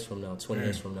 10 years from now, 20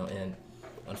 years from now, and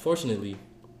unfortunately,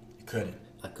 You couldn't.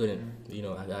 I couldn't. You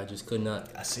know, I just could not.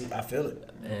 I feel it.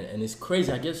 And it's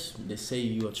crazy. I guess they say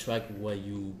you attract what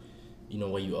you know,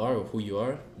 what you are or who you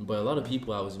are. But a lot of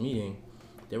people I was meeting,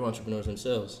 they were entrepreneurs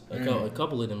themselves. A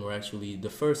couple of them were actually, the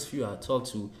first few I talked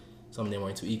to, some of them were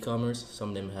into e-commerce, some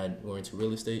of them were into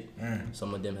real estate,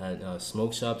 some of them had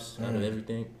smoke shops out of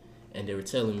everything. And they were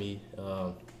telling me,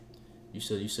 you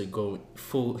should go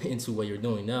full into what you're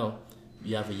doing now.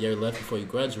 You have a year left before you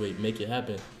graduate, make it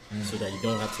happen so that you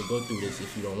don't have to go through this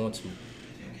if you don't want to.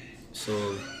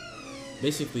 So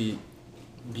basically,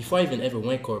 before I even ever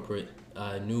went corporate,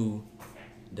 I knew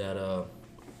that it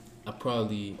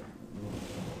probably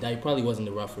wasn't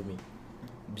the route for me.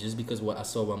 Just because I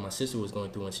saw what my sister was going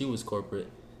through when she was corporate.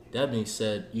 That being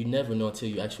said, you never know until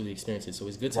you actually experience it. So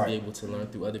it's good to be able to learn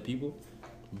through other people.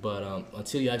 But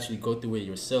until you actually go through it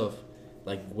yourself,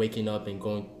 like waking up and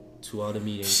going to all the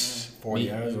meetings,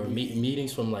 40 hours a week.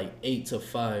 Meetings from like 8 to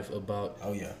 5 about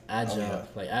agile,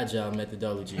 like agile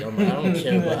methodology. I'm like, I don't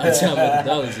care about agile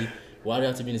methodology. Why do I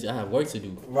have to be in this? I have work to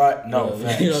do. Right? No,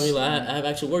 you know what I mean? Like I have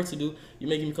actual work to do. You're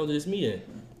making me come to this meeting.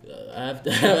 I'm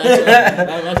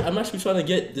actually trying to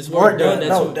get this work done.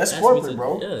 That's corporate,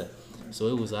 bro. Yeah. So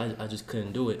it was. I just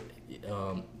couldn't do it.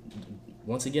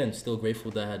 Once again, still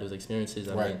grateful that I had those experiences.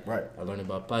 I learned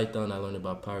about Python. I learned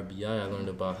about Power BI. I learned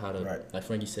about how to, like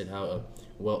Frankie said, how a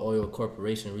well-oiled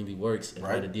corporation really works and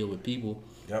how to deal with people.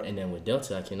 Yep. And then with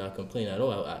Delta, I cannot complain at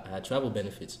all. I had travel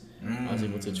benefits. I was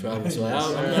able to travel, so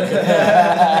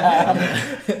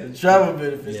travel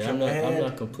benefits. Yeah, I'm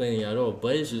not complaining at all.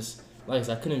 But it's just like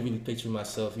I couldn't really picture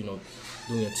myself, you know,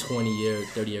 doing a 20-year,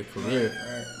 30-year career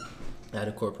at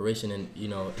a corporation, and you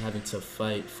know, having to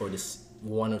fight for this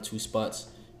 1 or 2 spots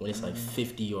when it's like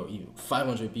 50 or even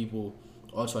 500 people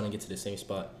all trying to get to the same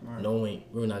spot, knowing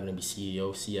we're not going to be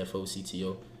CEO, CFO,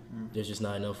 CTO. There's just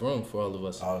not enough room for all of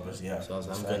us. All of us, yeah. So I was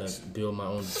like, I'm going to build my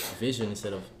own vision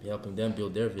instead of helping them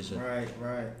build their vision. Right.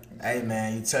 Hey,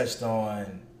 man, you touched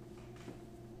on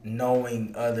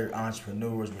knowing other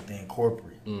entrepreneurs within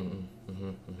corporate.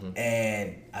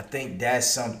 And I think that's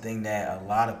something that a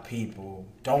lot of people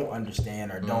don't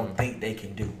understand or don't think they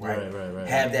can do, right?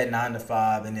 Have that 9 to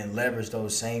 5 and then leverage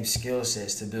those same skill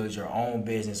sets to build your own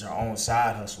business or own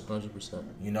side hustle. 100%.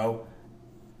 You know?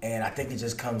 And I think it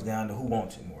just comes down to who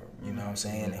wants it more. You know what I'm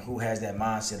saying? And who has that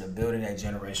mindset of building that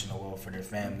generational wealth for their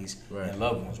families and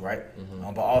loved ones, right?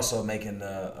 But also making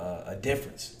a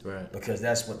difference. Right. Because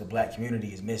that's what the black community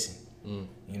is missing.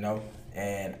 You know?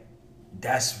 And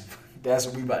that's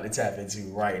what we about to tap into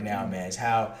right now, man. It's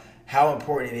how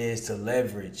important it is to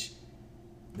leverage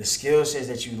the skill sets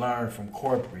that you learn from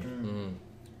corporate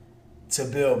to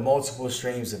build multiple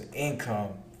streams of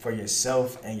income for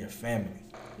yourself and your family.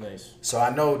 Nice. So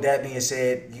I know that being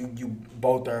said, you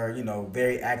both are, you know,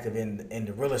 very active in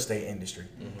the real estate industry.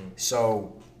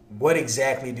 So what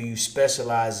exactly do you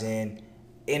specialize in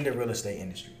the real estate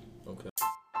industry? Okay.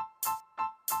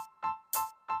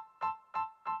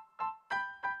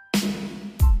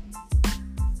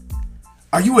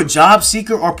 Are you a job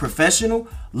seeker or professional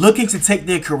looking to take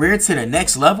their career to the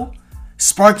next level?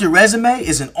 Spark Your Resume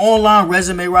is an online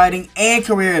resume writing and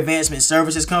career advancement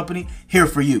services company here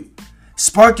for you.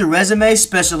 Spark Your Resume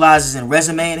specializes in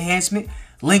resume enhancement,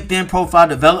 LinkedIn profile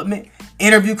development,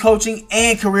 interview coaching,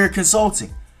 and career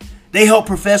consulting. They help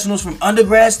professionals from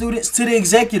undergrad students to the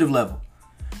executive level.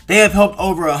 They have helped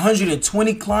over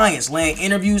 120 clients land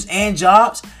interviews and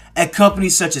jobs at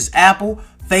companies such as Apple,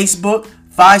 Facebook,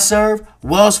 Fiserv,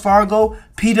 Wells Fargo,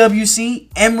 PwC,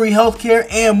 Emory Healthcare,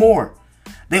 and more.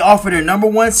 They offer their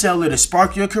 #1 seller, the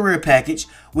Spark Your Career Package,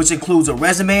 which includes a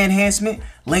resume enhancement,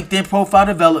 LinkedIn profile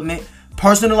development,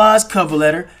 personalized cover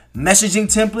letter, messaging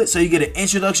template so you get an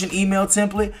introduction email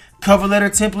template, cover letter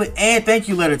template, and thank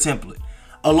you letter template,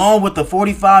 along with a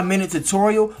 45-minute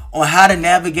tutorial on how to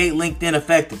navigate LinkedIn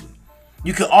effectively.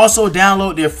 You can also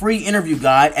download their free interview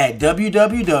guide at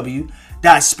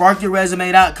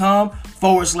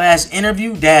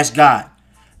www.sparkyourresume.com/interview-guide.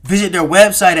 Visit their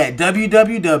website at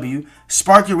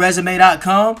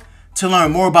www.sparkyourresume.com to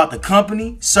learn more about the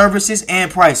company, services,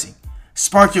 and pricing.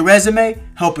 Spark Your Resume,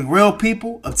 helping real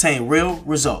people obtain real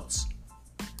results.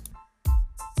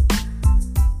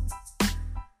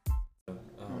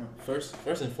 First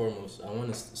and foremost, I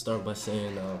want to start by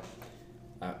saying,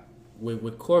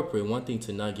 with corporate, one thing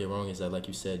to not get wrong is that, like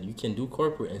you said, you can do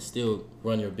corporate and still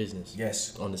run your business.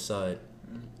 Yes. On the side.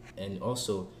 And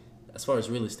also, as far as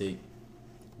real estate,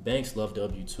 banks love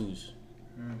W-2s.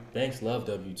 Banks love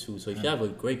W-2. So if you have a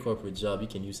great corporate job, you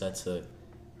can use that to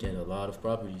get a lot of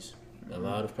properties. A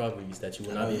lot of properties that you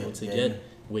will not be able to get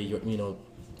where you're,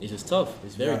 it's just tough.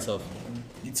 It's very tough.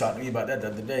 You talked to me about that the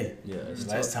other day. Yeah, it's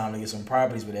last time to get some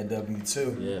properties with that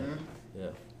W-2. Yeah.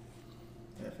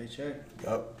 FHA.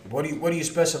 Yup. What do you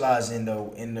specialize in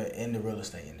though in the real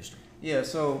estate industry? Yeah,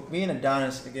 so me and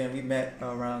Adonis, again, we met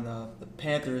around the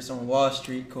Panthers on Wall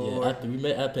Street. Yeah, we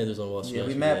met at Panthers on Wall Street. Yeah,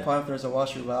 we met Panthers on Wall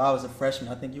Street while I was a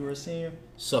freshman. I think you were a senior.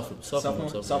 Sophomore.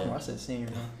 I said senior.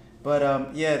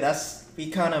 But we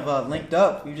kind of linked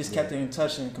up. We just kept in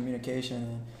touch and communication.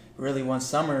 And really, one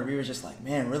summer we were just like,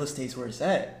 man, real estate's where it's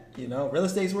at. Real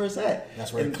estate's where it's at.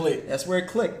 That's where it clicked. That's where it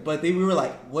clicked. But then we were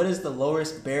like, what is the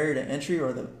lowest barrier to entry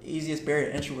or the easiest barrier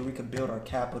to entry where we could build our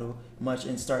capital much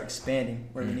and start expanding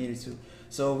where we needed to?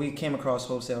 So we came across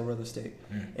wholesale real estate.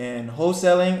 And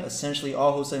wholesaling, essentially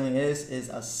all wholesaling is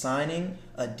assigning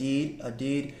a deed. A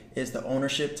deed is the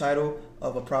ownership title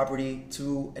of a property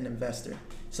to an investor.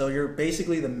 So you're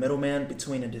basically the middleman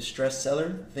between a distressed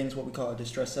seller, things what we call a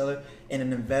distressed seller, and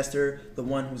an investor, the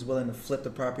one who's willing to flip the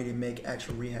property and make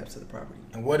actual rehabs to the property.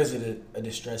 And what is it a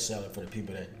distressed seller for the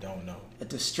people that don't know? A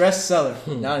distressed seller.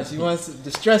 Honestly, you want a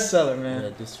distressed seller, man. Yeah,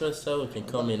 distressed seller can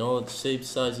come in all shapes,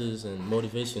 sizes, and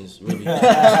motivations, really.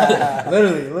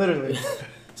 literally.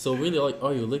 So really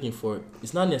all you're looking for,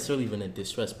 it's not necessarily even a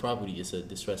distressed property, it's a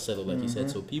distressed seller, like you said.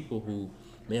 So people who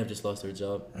may have just lost their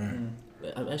job.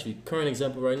 Actually, current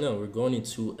example right now, we're going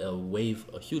into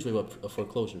a huge wave of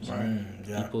foreclosures.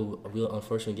 People will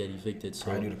unfortunately get evicted. So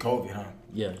probably due to COVID, huh?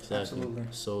 Yeah, exactly. Absolutely.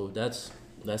 So that's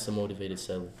a motivated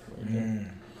seller right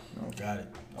there. Got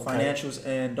it. Okay. Financials,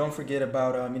 and don't forget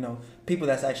about people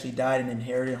that's actually died and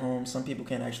inherited homes. Some people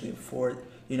can't actually afford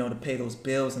to pay those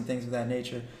bills and things of that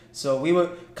nature. So we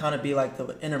would kind of be like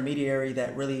the intermediary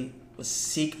that really would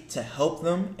seek to help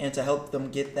them and to help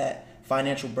them get that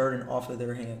financial burden off of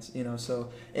their hands.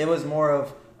 So it was more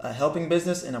of a helping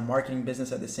business and a marketing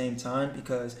business at the same time,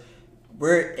 because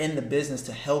we're in the business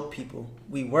to help people.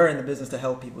 We were in the business to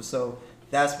help people. So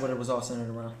that's what it was all centered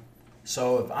around.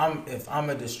 So if I'm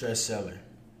a distressed seller,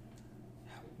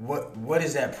 what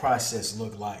does that process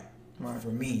look like for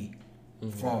me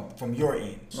from your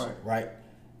end, right?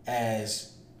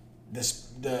 As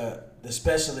the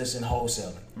specialist in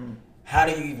wholesaling. How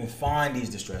do you even find these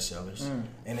distressed sellers?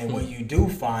 And then when you do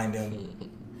find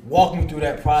them, walk me through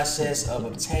that process of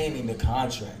obtaining the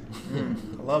contract.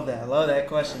 I love that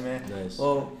question, man. Nice.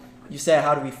 Well, you said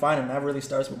how do we find them? That really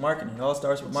starts with marketing. It all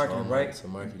starts with marketing, right? It's a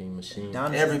marketing machine.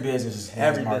 Every business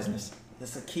has marketing. Business.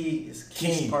 It's a key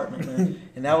department, man.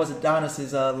 And that was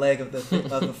Adonis's leg of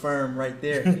the firm right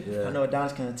there. Yeah. I know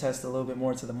Adonis can attest a little bit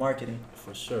more to the marketing.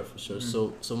 For sure.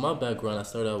 So my background, I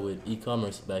started out with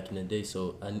e-commerce back in the day.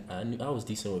 So I knew I was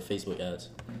decent with Facebook ads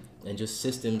and just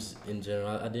systems in general.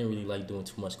 I didn't really like doing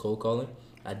too much cold calling.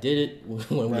 I did it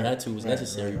when we had to. It was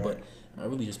necessary, but I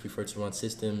really just prefer to run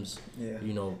systems.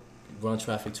 Run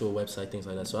traffic to a website, things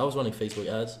like that. So I was running Facebook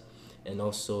ads, and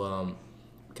also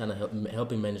kind of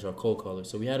helping manage our cold caller.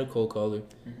 So we had a cold caller.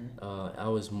 I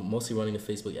was mostly running the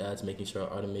Facebook ads, making sure our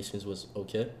automations was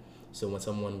okay. So when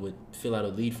someone would fill out a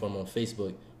lead form on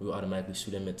Facebook, we would automatically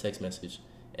shoot them a text message,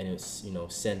 and it's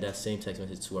send that same text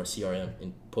message to our CRM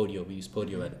in Podio. We used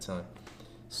Podio at the time.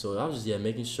 So I was just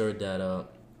making sure that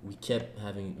we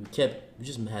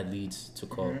just had leads to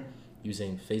call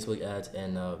using Facebook ads,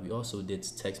 and we also did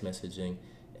text messaging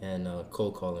and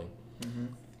cold calling.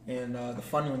 And the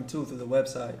funneling too through the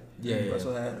website. We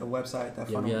also had a website that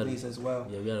funneled leads as well.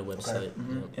 Yeah, we had a website.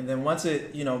 And then once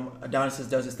Adonis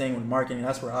does his thing with marketing,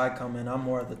 that's where I come in. I'm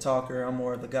more of the talker. I'm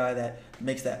more of the guy that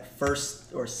makes that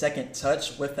first or second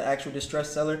touch with the actual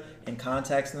distressed seller and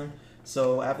contacts them.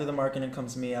 So after the marketing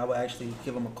comes to me, I will actually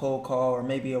give them a cold call or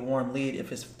maybe a warm lead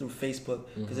if it's through Facebook.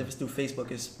 Because if it's through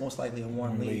Facebook, it's most likely a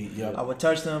warm lead. Yep. I would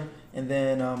touch them, and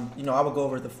then I would go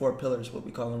over the 4 pillars, what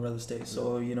we call in real estate.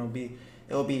 So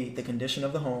it'll be the condition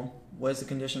of the home. What is the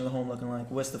condition of the home looking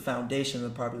like? What's the foundation of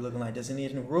the property looking like? Does it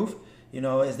need a new roof?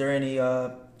 Is there any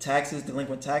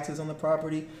delinquent taxes on the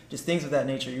property? Just things of that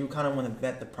nature. You kind of want to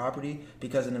vet the property,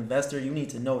 because an investor, you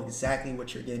need to know exactly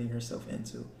what you're getting yourself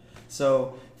into.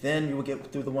 So then you will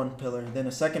get through the 1 pillar. Then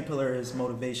the second pillar is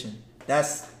motivation.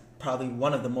 That's probably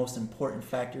one of the most important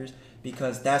factors,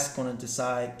 because that's going to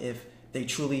decide if they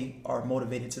truly are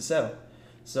motivated to sell.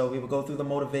 So we will go through the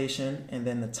motivation, and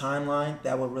then the timeline.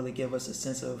 That will really give us a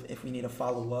sense of if we need a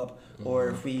follow-up or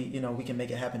if we can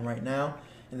make it happen right now.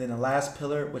 And then the last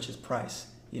pillar, which is price.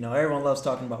 Everyone loves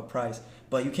talking about price,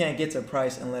 but you can't get to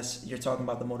price unless you're talking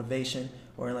about the motivation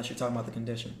or unless you're talking about the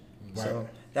condition. Right. So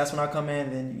that's when I come in,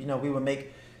 and we would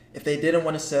make if they didn't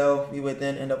want to sell, we would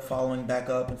then end up following back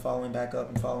up and following back up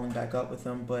and following back up with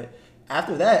them. But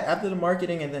after that, after the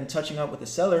marketing and then touching up with the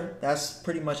seller, that's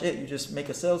pretty much it. You just make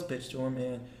a sales pitch to them,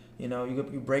 and you know, you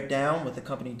break down what the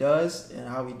company does and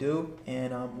how we do,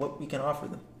 and what we can offer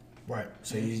them. Right.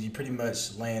 So you pretty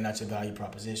much laying out your value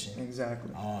proposition.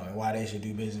 Exactly. And why they should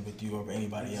do business with you over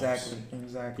anybody else.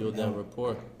 Exactly. Build that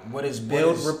rapport.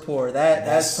 Build rapport.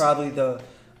 That's probably the.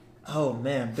 Oh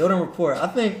man, building rapport. I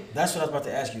think that's what I was about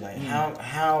to ask you. Like,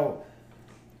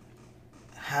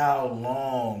 how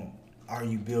long are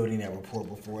you building that rapport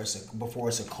before it's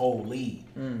a cold lead?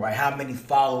 Right? How many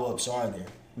follow-ups are there?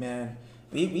 Man,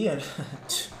 we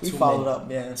followed up,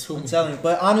 man. I'm telling you.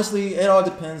 But honestly, it all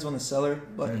depends on the seller.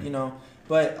 But you know,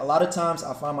 but a lot of times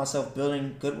I find myself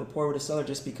building good rapport with the seller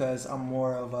just because I'm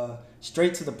more of a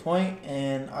straight to the point,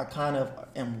 and I kind of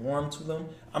am warm to them.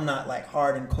 I'm not like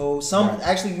hard and cold.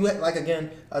 Actually,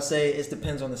 again, I say it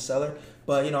depends on the seller.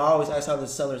 But you know, I always ask how the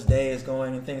seller's day is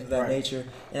going and things of that nature,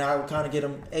 and I would kind of get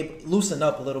them loosen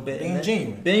up a little bit.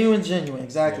 Being genuine,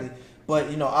 exactly. Yeah.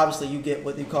 But you know, obviously, you get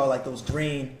what you call like those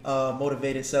green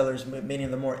motivated sellers,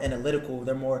 meaning they're more analytical.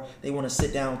 They want to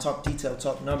sit down, talk detail,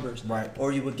 talk numbers. Right.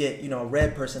 Or you would get a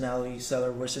red personality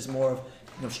seller, which is more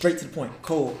of straight to the point,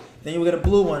 cold. Then you would get a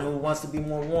blue one who wants to be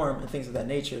more warm and things of that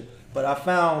nature. But I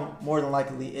found more than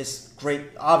likely it's great,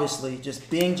 obviously, just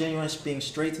being genuine, being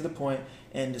straight to the point,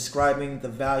 and describing the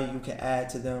value you can add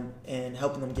to them and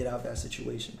helping them get out of that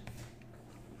situation.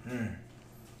 Dang.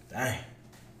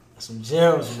 That's some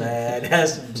gems, man.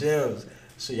 That's some gems.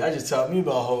 So y'all just taught me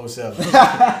about wholesaling.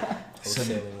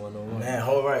 Wholesaling 101. Man,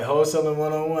 wholesaling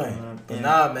 101. But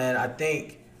nah, man, I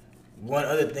think one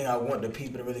other thing I want the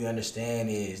people to really understand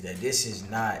is that this is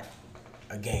not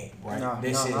a game, right? No,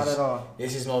 not at all.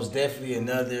 This is most definitely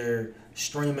another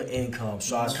stream of income.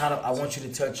 So I want you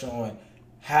to touch on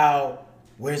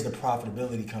where's the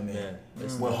profitability come in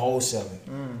with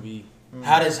wholesaling?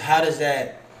 How does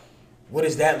that, what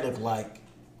does that look like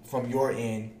from your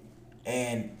end,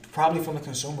 and probably from the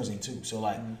consumer's end too? So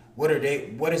like, what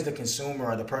is the consumer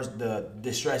or the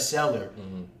distressed seller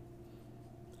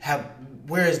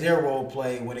where is their role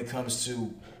play when it comes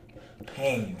to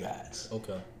paying you guys?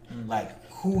 Okay. Like,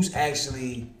 who's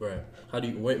actually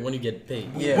when do you get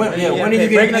paid? When are you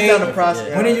getting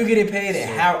paid? When are you getting paid,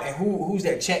 and who's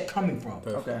that check coming from?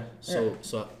 Perfect. Okay.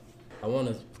 So I want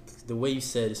to, the way you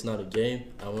said it's not a game,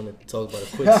 I want to talk about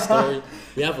a quick story.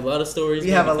 We have a lot of stories. We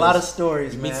have a lot of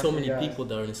stories. You meet so many people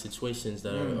that are in situations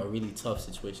that are really tough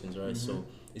situations, right? So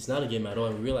it's not a game at all.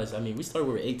 And we realized, we started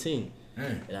when we were 18.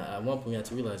 And at one point we had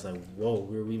to realize, like, whoa,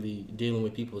 we're really dealing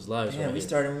with people's lives. Yeah, we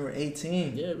started when we were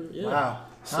 18. Yeah. Wow.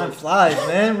 Time flies,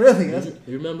 man. Really.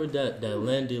 You remember that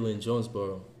land deal in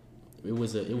Jonesboro? We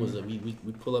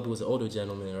pull up. It was an older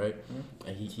gentleman, right?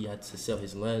 And he had to sell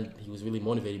his land. He was really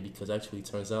motivated because actually it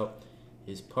turns out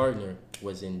his partner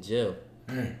was in jail.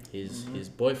 His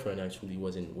boyfriend actually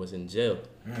was in jail.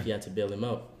 He had to bail him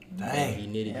out. Dang.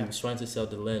 He was trying to sell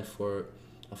the land for,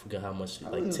 I forgot how much,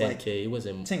 like 10K. It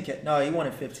wasn't 10K. No, he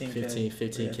wanted 15K.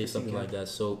 15K, something like that.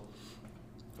 So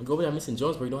we go over there, Missing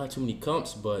Jonesboro. We don't have too many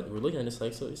comps, but we're looking at this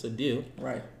like, so it's a deal.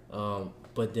 Right.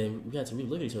 But then we had to really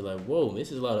look at each other like, whoa,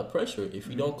 this is a lot of pressure. If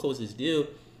we don't close this deal,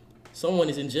 someone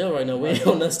is in jail right now waiting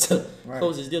on us to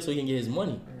close this deal so he can get his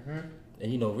money.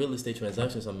 And real estate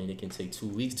transactions, they can take 2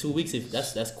 weeks. 2 weeks, if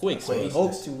that's quick. So he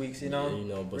hopes 2 weeks, but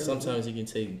really, sometimes it can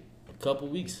take a couple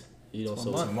weeks.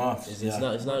 So a month.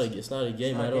 It's not a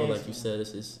game at all. Like you said,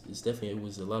 it's definitely, it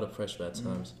was a lot of pressure at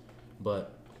times.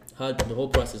 But the whole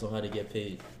process on how to get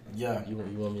paid. Yeah. You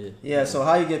want me to? Yeah. So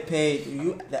how you get paid?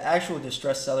 The actual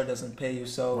distressed seller doesn't pay you.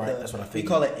 So that's what I figured. We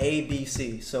call it A, B,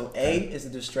 C. So A is the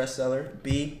distressed seller.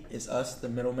 B is us, the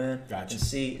middleman. Gotcha. And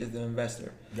C is the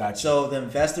investor. Gotcha. So the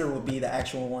investor will be the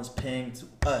actual ones paying to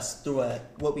us through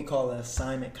what we call an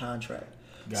assignment contract.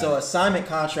 Assignment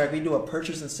contract, we do a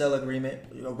purchase and sell agreement,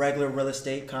 a regular real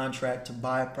estate contract to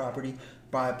buy a property,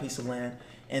 buy a piece of land.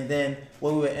 And then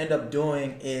what we would end up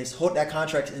doing is hold that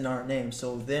contract in our name.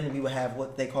 So then we would have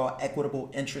what they call equitable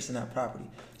interest in that property.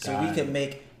 So we could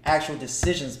make actual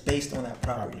decisions based on that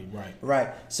property. Right.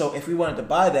 So if we wanted to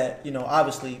buy that,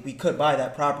 obviously we could buy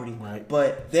that property. Right.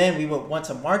 But then we would want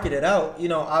to market it out,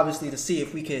 obviously to see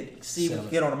if we could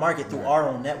get on the market through our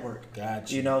own network.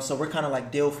 Gotcha. So we're kind of like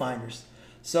deal finders.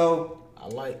 So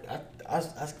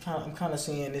I'm kind of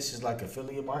seeing this as like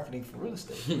affiliate marketing for real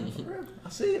estate. For real. I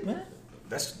see it, man.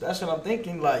 That's what I'm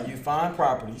thinking. Like, you find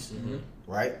properties,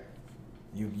 right?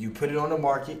 You put it on the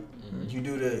market. You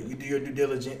do your due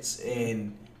diligence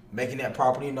in making that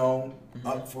property known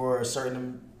up for a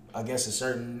certain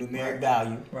numeric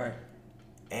value. Right.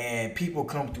 and people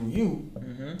come through you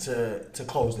to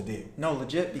close the deal. No,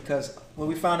 legit, because what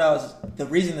we found out is the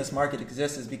reason this market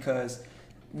exists is because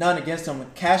none against them,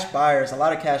 cash buyers, a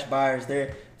lot of cash buyers,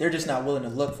 they're just not willing to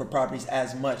look for properties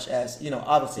as much as,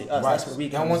 obviously us. Right. That's where we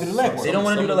They don't want to do the legwork. They don't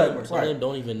want to do the legwork. Some of them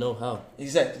don't even know how.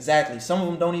 Exactly. Some of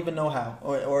them don't even know how,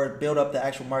 or build up the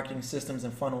actual marketing systems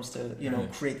and funnels to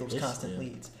create those constant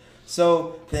leads.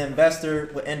 So the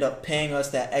investor would end up paying us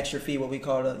that extra fee, what we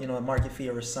call a market fee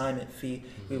or assignment fee.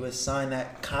 We would assign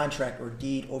that contract or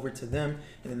deed over to them,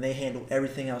 and then they handle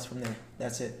everything else from there.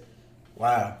 That's it.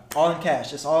 Wow. All in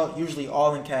cash. It's usually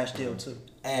all in cash deal too.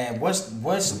 And what's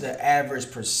the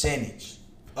average percentage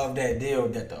of that deal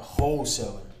that the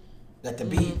wholesaler, that the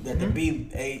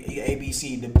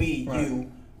ABC, the B, Right. you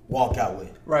walk out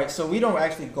with? Right. So we don't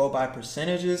actually go by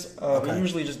percentages. Okay. We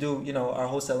usually just do our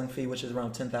wholesaling fee, which is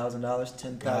around $10,000, $10,000 to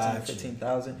Gotcha.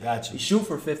 $15,000. Gotcha. We shoot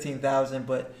for $15,000,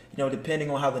 but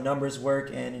depending on how the numbers work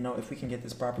and if we can get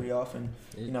this property off and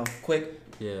quick.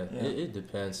 Yeah, Yeah. It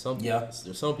depends.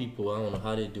 There's some people, I don't know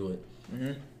how they do it.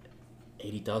 Mm-hmm.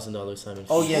 $80,000 signing.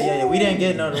 Oh yeah. We didn't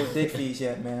get none of those big fees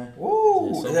yet, man.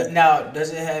 Ooh. Yeah, Now,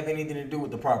 does it have anything to do with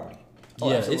the property?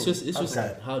 Yeah, absolutely. it's just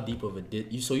Okay. how deep of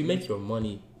a so you make your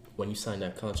money when you sign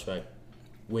that contract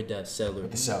with that seller.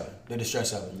 The seller, the distress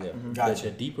seller. Yeah, Gotcha.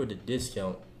 the deeper the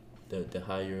discount, the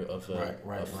higher of a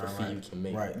fee you can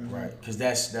make. Right. Because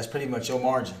that's pretty much your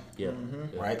margin, Yeah.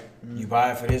 Mm-hmm. Yeah. right? You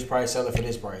buy it for this price, sell it for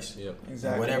this price. Yeah.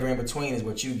 Exactly. Whatever in between is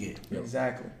what you get. Yep.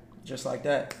 Exactly. Just like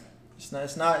that. It's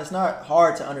not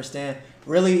hard to understand.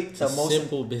 Really, It's a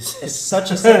simple business. It's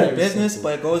such a simple Very business, simple.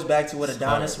 but it goes back to what It's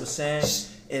Adonis hard. was saying.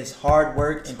 Is hard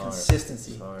work and hard.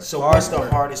 consistency. It's hard. So Hard what's the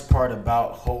work. hardest part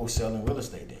about wholesaling real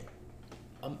estate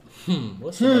then?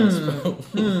 What's the hardest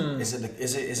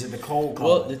Is it the cold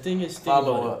call? Well, the thing is, think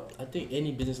Follow about up. it. I think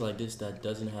any business like this that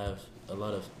doesn't have a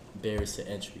lot of barriers to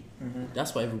entry, Mm-hmm.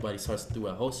 that's why everybody starts through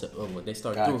a wholesale. They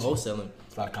start Gotcha. through wholesaling.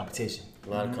 It's a lot of competition. A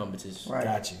lot of competition. Right.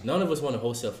 Got you. None of us want to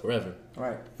wholesale forever.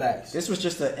 Right. Facts. This was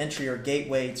just an entry or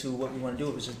gateway to what we want to do.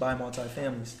 It was just buy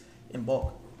multifamilies in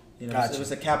bulk. Gotcha. So it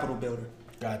was a capital builder.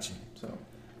 Got you. So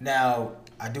Now,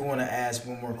 I do want to ask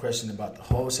one more question about the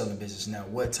wholesaling business. Now,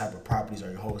 what type of properties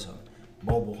are you wholesaling?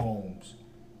 Mobile homes,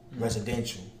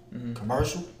 residential,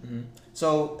 commercial?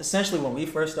 So essentially, when we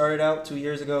first started out 2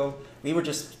 years ago, we were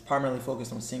just primarily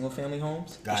focused on single-family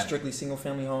homes, Got it. strictly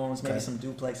single-family homes, maybe Okay. some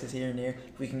duplexes here and there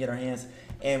if we can get our hands.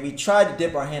 And we tried to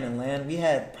dip our hand in land. We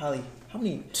had probably how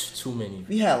many? Too many.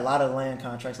 We had a lot of land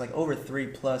contracts, like over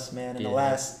 3+ man, in the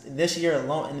Yeah. this year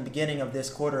alone, in the beginning of this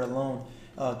quarter alone,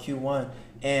 Q1.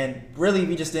 And really,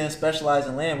 we just didn't specialize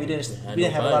in land. We didn't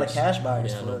have a lot of cash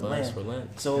buyers for land.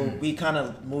 So we kind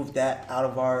of moved that out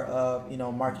of our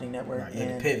marketing network. Right, you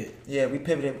had to pivot. Yeah, we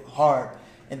pivoted hard.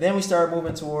 And then we started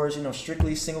moving towards,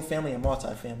 strictly single family and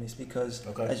multifamilies because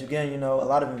Okay. as again, a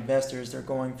lot of investors, they're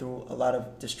going through a lot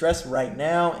of distress right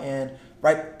now, and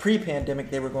right pre-pandemic,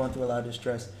 they were going through a lot of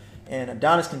distress. And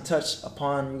Adonis can touch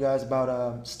upon you guys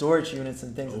about storage units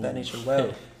and things of that nature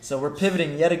well. So we're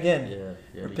pivoting yet again.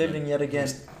 Yeah. We're pivoting yet again.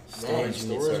 Storage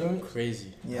units are units?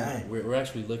 crazy. Yeah. We're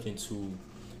actually looking to.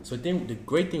 So the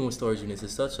great thing with storage units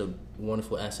is such a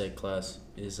wonderful asset class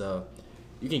is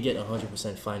you can get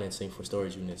 100% financing for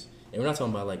storage units, and we're not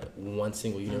talking about like one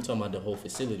single unit. We're talking about the whole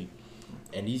facility.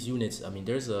 And these units, I mean,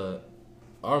 there's our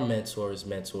mentor's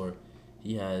mentor.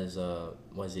 He has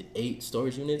 8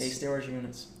 storage units? 8 storage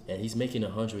units. And he's making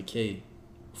 $100K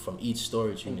from each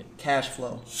storage unit. Cash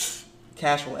flow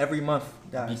every month,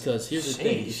 guys. Because here's the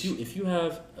thing: if you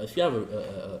have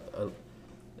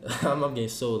I'm getting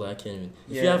sold, I can't even.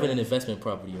 If you have an investment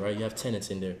property, right? You have tenants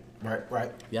in there.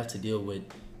 Right. You have to deal with,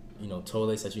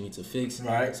 toilets that you need to fix.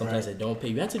 Right, Sometimes right. they don't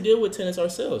pay. We have to deal with tenants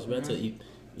ourselves. We have to,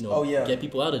 get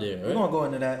people out of there. Right. We're gonna go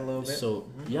into that a little bit. So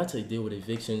you have to deal with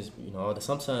evictions.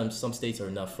 Sometimes some states are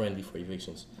not friendly for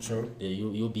evictions. True. Yeah,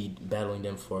 you'll be battling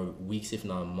them for weeks, if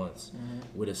not months.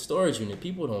 With a storage unit,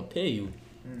 people don't pay you.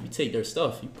 You take their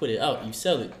stuff, you put it out, you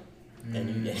sell it,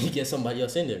 and you get somebody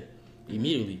else in there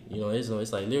immediately. It's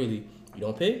like literally you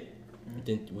don't pay,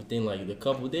 within like a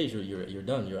couple of days you're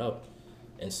done, you're out.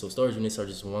 And so storage units are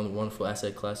just wonderful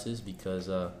asset classes because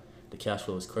the cash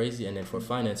flow is crazy. And then for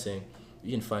financing,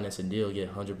 you can finance a deal,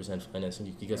 get 100%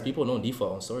 financing because people don't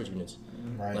default on storage units.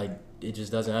 Right. Like it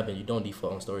just doesn't happen. You don't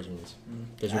default on storage units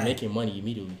because you're making money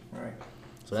immediately. Right.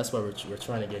 So that's what we're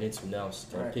trying to get into now.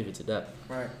 So trying to pivot to that.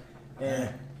 Right.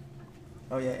 And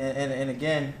and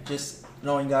again, just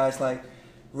knowing guys, like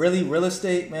really real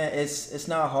estate, man, it's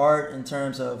not hard in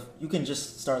terms of you can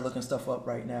just start looking stuff up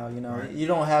right now. Right. You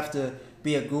don't have to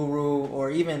be a guru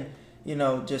or even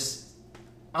just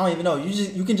I don't even know.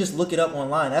 You can just look it up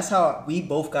online. That's how we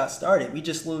both got started. We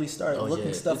just literally started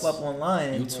looking stuff up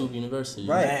online. YouTube University.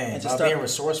 Right. Man, and just being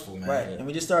resourceful, man. Right. And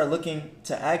we just started looking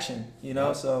to action, you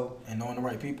know, so. And knowing the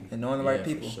right people. And knowing the right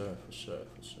people. For sure.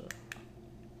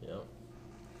 Yeah.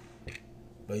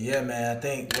 But yeah, man, I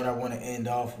think what I want to end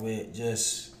off with,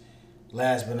 just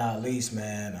last but not least,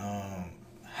 man,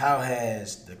 how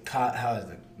has the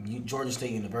Georgia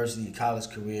State University college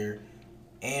career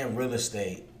and real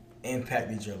estate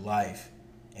impacted your life?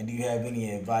 And do you have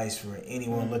any advice for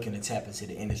anyone looking to tap into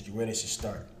the industry, where they should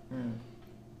start?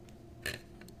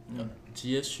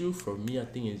 GSU for me, I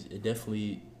think it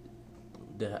definitely.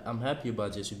 I'm happy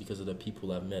about GSU because of the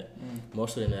people I've met.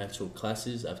 Most of the actual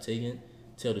classes I've taken,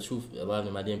 tell the truth, a lot of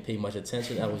them I didn't pay much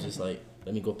attention. I was just like,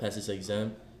 let me go pass this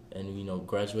exam and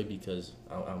graduate because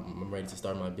I'm ready to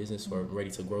start my business or ready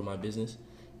to grow my business.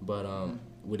 But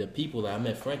with the people that I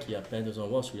met, Frankie at Panthers on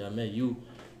Wall Street, I met you.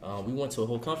 We went to a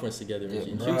whole conference together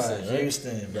in Houston. Right?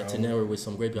 Houston, got to network with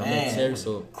some great people. I met Terry,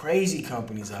 so crazy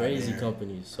companies out there. Crazy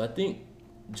companies. So I think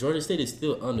Georgia State is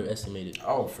still underestimated.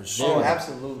 Oh, for sure.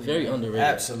 Absolutely. Very underrated.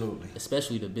 Absolutely.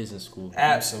 Especially the business school.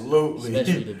 Absolutely.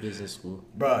 Especially the business school.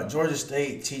 Bro, Georgia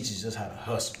State teaches us how to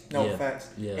hustle. No, facts.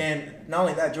 Yeah. And not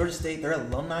only that, Georgia State, their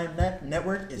alumni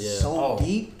network is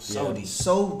deep. So deep.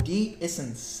 So deep. It's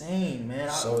insane, man.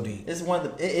 So deep. It's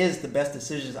it is the best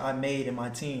decisions I made in my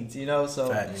teens, you know? So,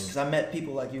 because I met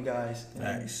people like you guys.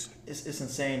 Facts. It's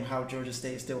insane how Georgia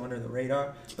State is still under the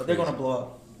radar. But they're going to blow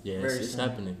up. Yeah, it's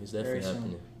happening. It's definitely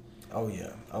happening. Oh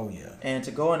yeah. And to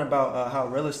go in about how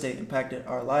real estate impacted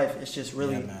our life, it's just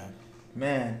really,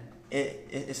 man,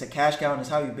 it's a cash cow and it's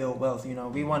how you build wealth. You know,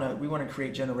 we wanna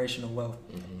create generational wealth.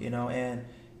 You know, and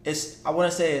I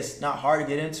want to say it's not hard to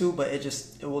get into, but it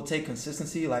will take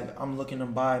consistency. Like I'm looking to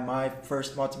buy my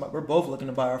first we're both looking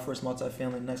to buy our first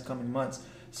multifamily in the next coming months.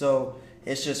 So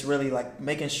it's just really like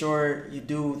making sure you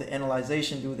do the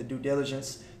analyzation, do the due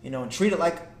diligence, you know, and treat it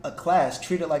like a class,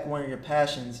 treat it like one of your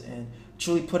passions, and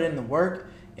truly put in the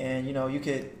work. And you know, you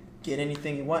could get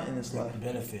anything you want in this life.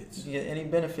 Benefits. You can get any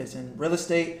benefits in real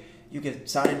estate. You could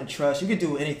sign into trust. You could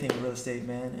do anything in real estate,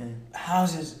 man. And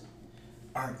houses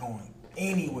aren't going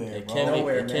anywhere, It bro.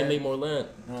 can't make more land.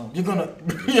 no. You're gonna.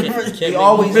 We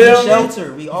always need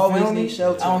shelter. We always need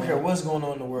shelter. I don't man. care what's going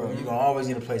on in the world. You're gonna always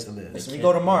need a place to live. Listen, we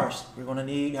go to Mars. We're gonna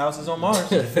need houses on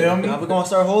Mars. You feel me? Now we're gonna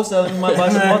start wholesaling. We might buy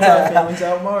some multi-families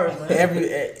out Mars, man.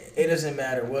 It doesn't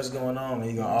matter what's going on, man.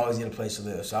 You're gonna always need a place to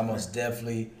live. So I most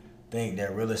definitely think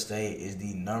that real estate is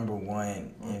the number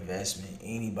one investment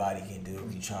anybody can do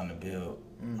if you're trying to build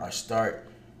or start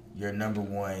your number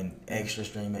one extra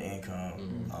stream of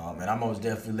income. And I'm most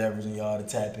definitely leveraging y'all to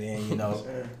tap in, you know.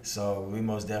 Sure. So we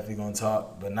most definitely gonna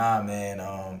talk. But nah, man,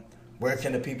 where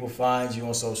can the people find you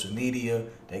on social media?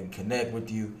 They can connect with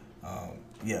you.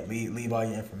 Leave all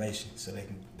your information so they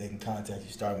can contact you,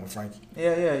 starting with Frankie.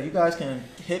 Yeah. You guys can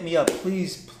hit me up.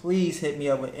 Please hit me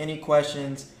up with any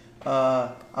questions.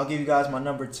 I'll give you guys my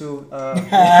number too.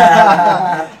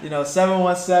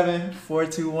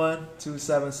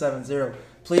 717-421-2770.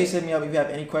 Please hit me up if you have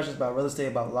any questions about real estate,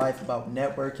 about life, about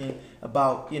networking,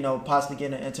 about, possibly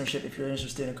getting an internship if you're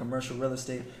interested in commercial real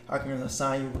estate. I can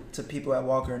assign you to people at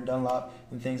Walker & Dunlop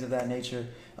and things of that nature.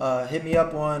 Hit me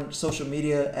up on social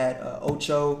media at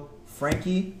Ocho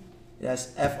Frankie.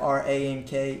 That's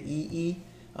FRANKEE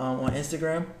on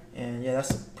Instagram. And yeah,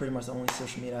 that's pretty much the only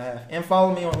social media I have. And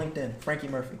follow me on LinkedIn, Frankie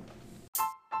Murphy.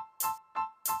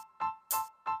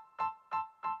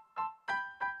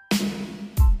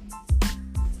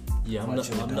 Yeah, I'm not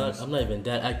even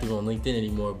that active on LinkedIn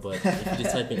anymore, but if you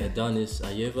just type in Adonis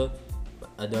Ayeva,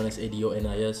 Adonis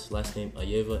Adonis, last name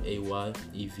Ayeva,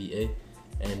 Ayeva,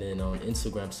 and then on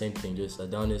Instagram, same thing, just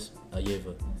Adonis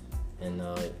Ayeva. And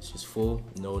it's just full,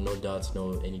 no dots,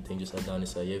 no anything, just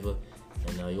Adonis Ayeva,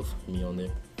 and you'll find me on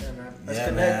there. Yeah, man. Let's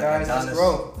connect, guys. Let's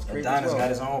grow. Adonis got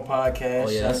his own podcast. Oh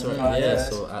yeah, that's right. Yeah,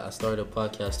 so I started a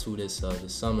podcast too this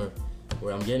summer,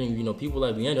 where I'm getting people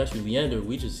like Leander. Actually, Leander,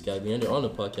 we just got Leander on the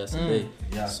podcast today.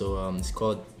 Yeah. So it's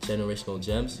called Generational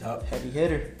Gems. Yep. Heavy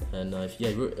hitter. And if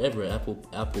you're ever Apple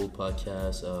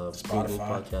Podcasts, Google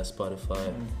Podcasts,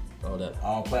 Spotify, all that.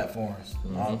 All platforms.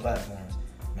 All platforms.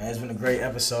 Man, it's been a great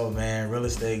episode, man. Real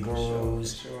estate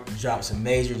gurus. Sure. Dropped some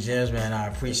major gems, man. I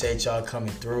appreciate y'all coming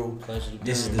through. Pleasure to be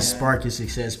This is here, the man. Spark Your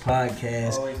Success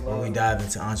podcast, where we dive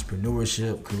into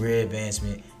entrepreneurship, career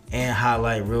advancement, and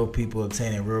highlight real people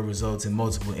obtaining real results in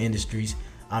multiple industries.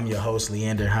 I'm your host,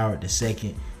 Leander Howard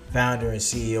II, founder and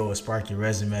CEO of Spark Your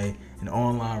Resume, an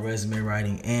online resume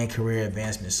writing and career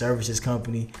advancement services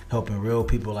company, helping real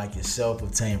people like yourself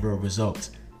obtain real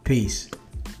results. Peace.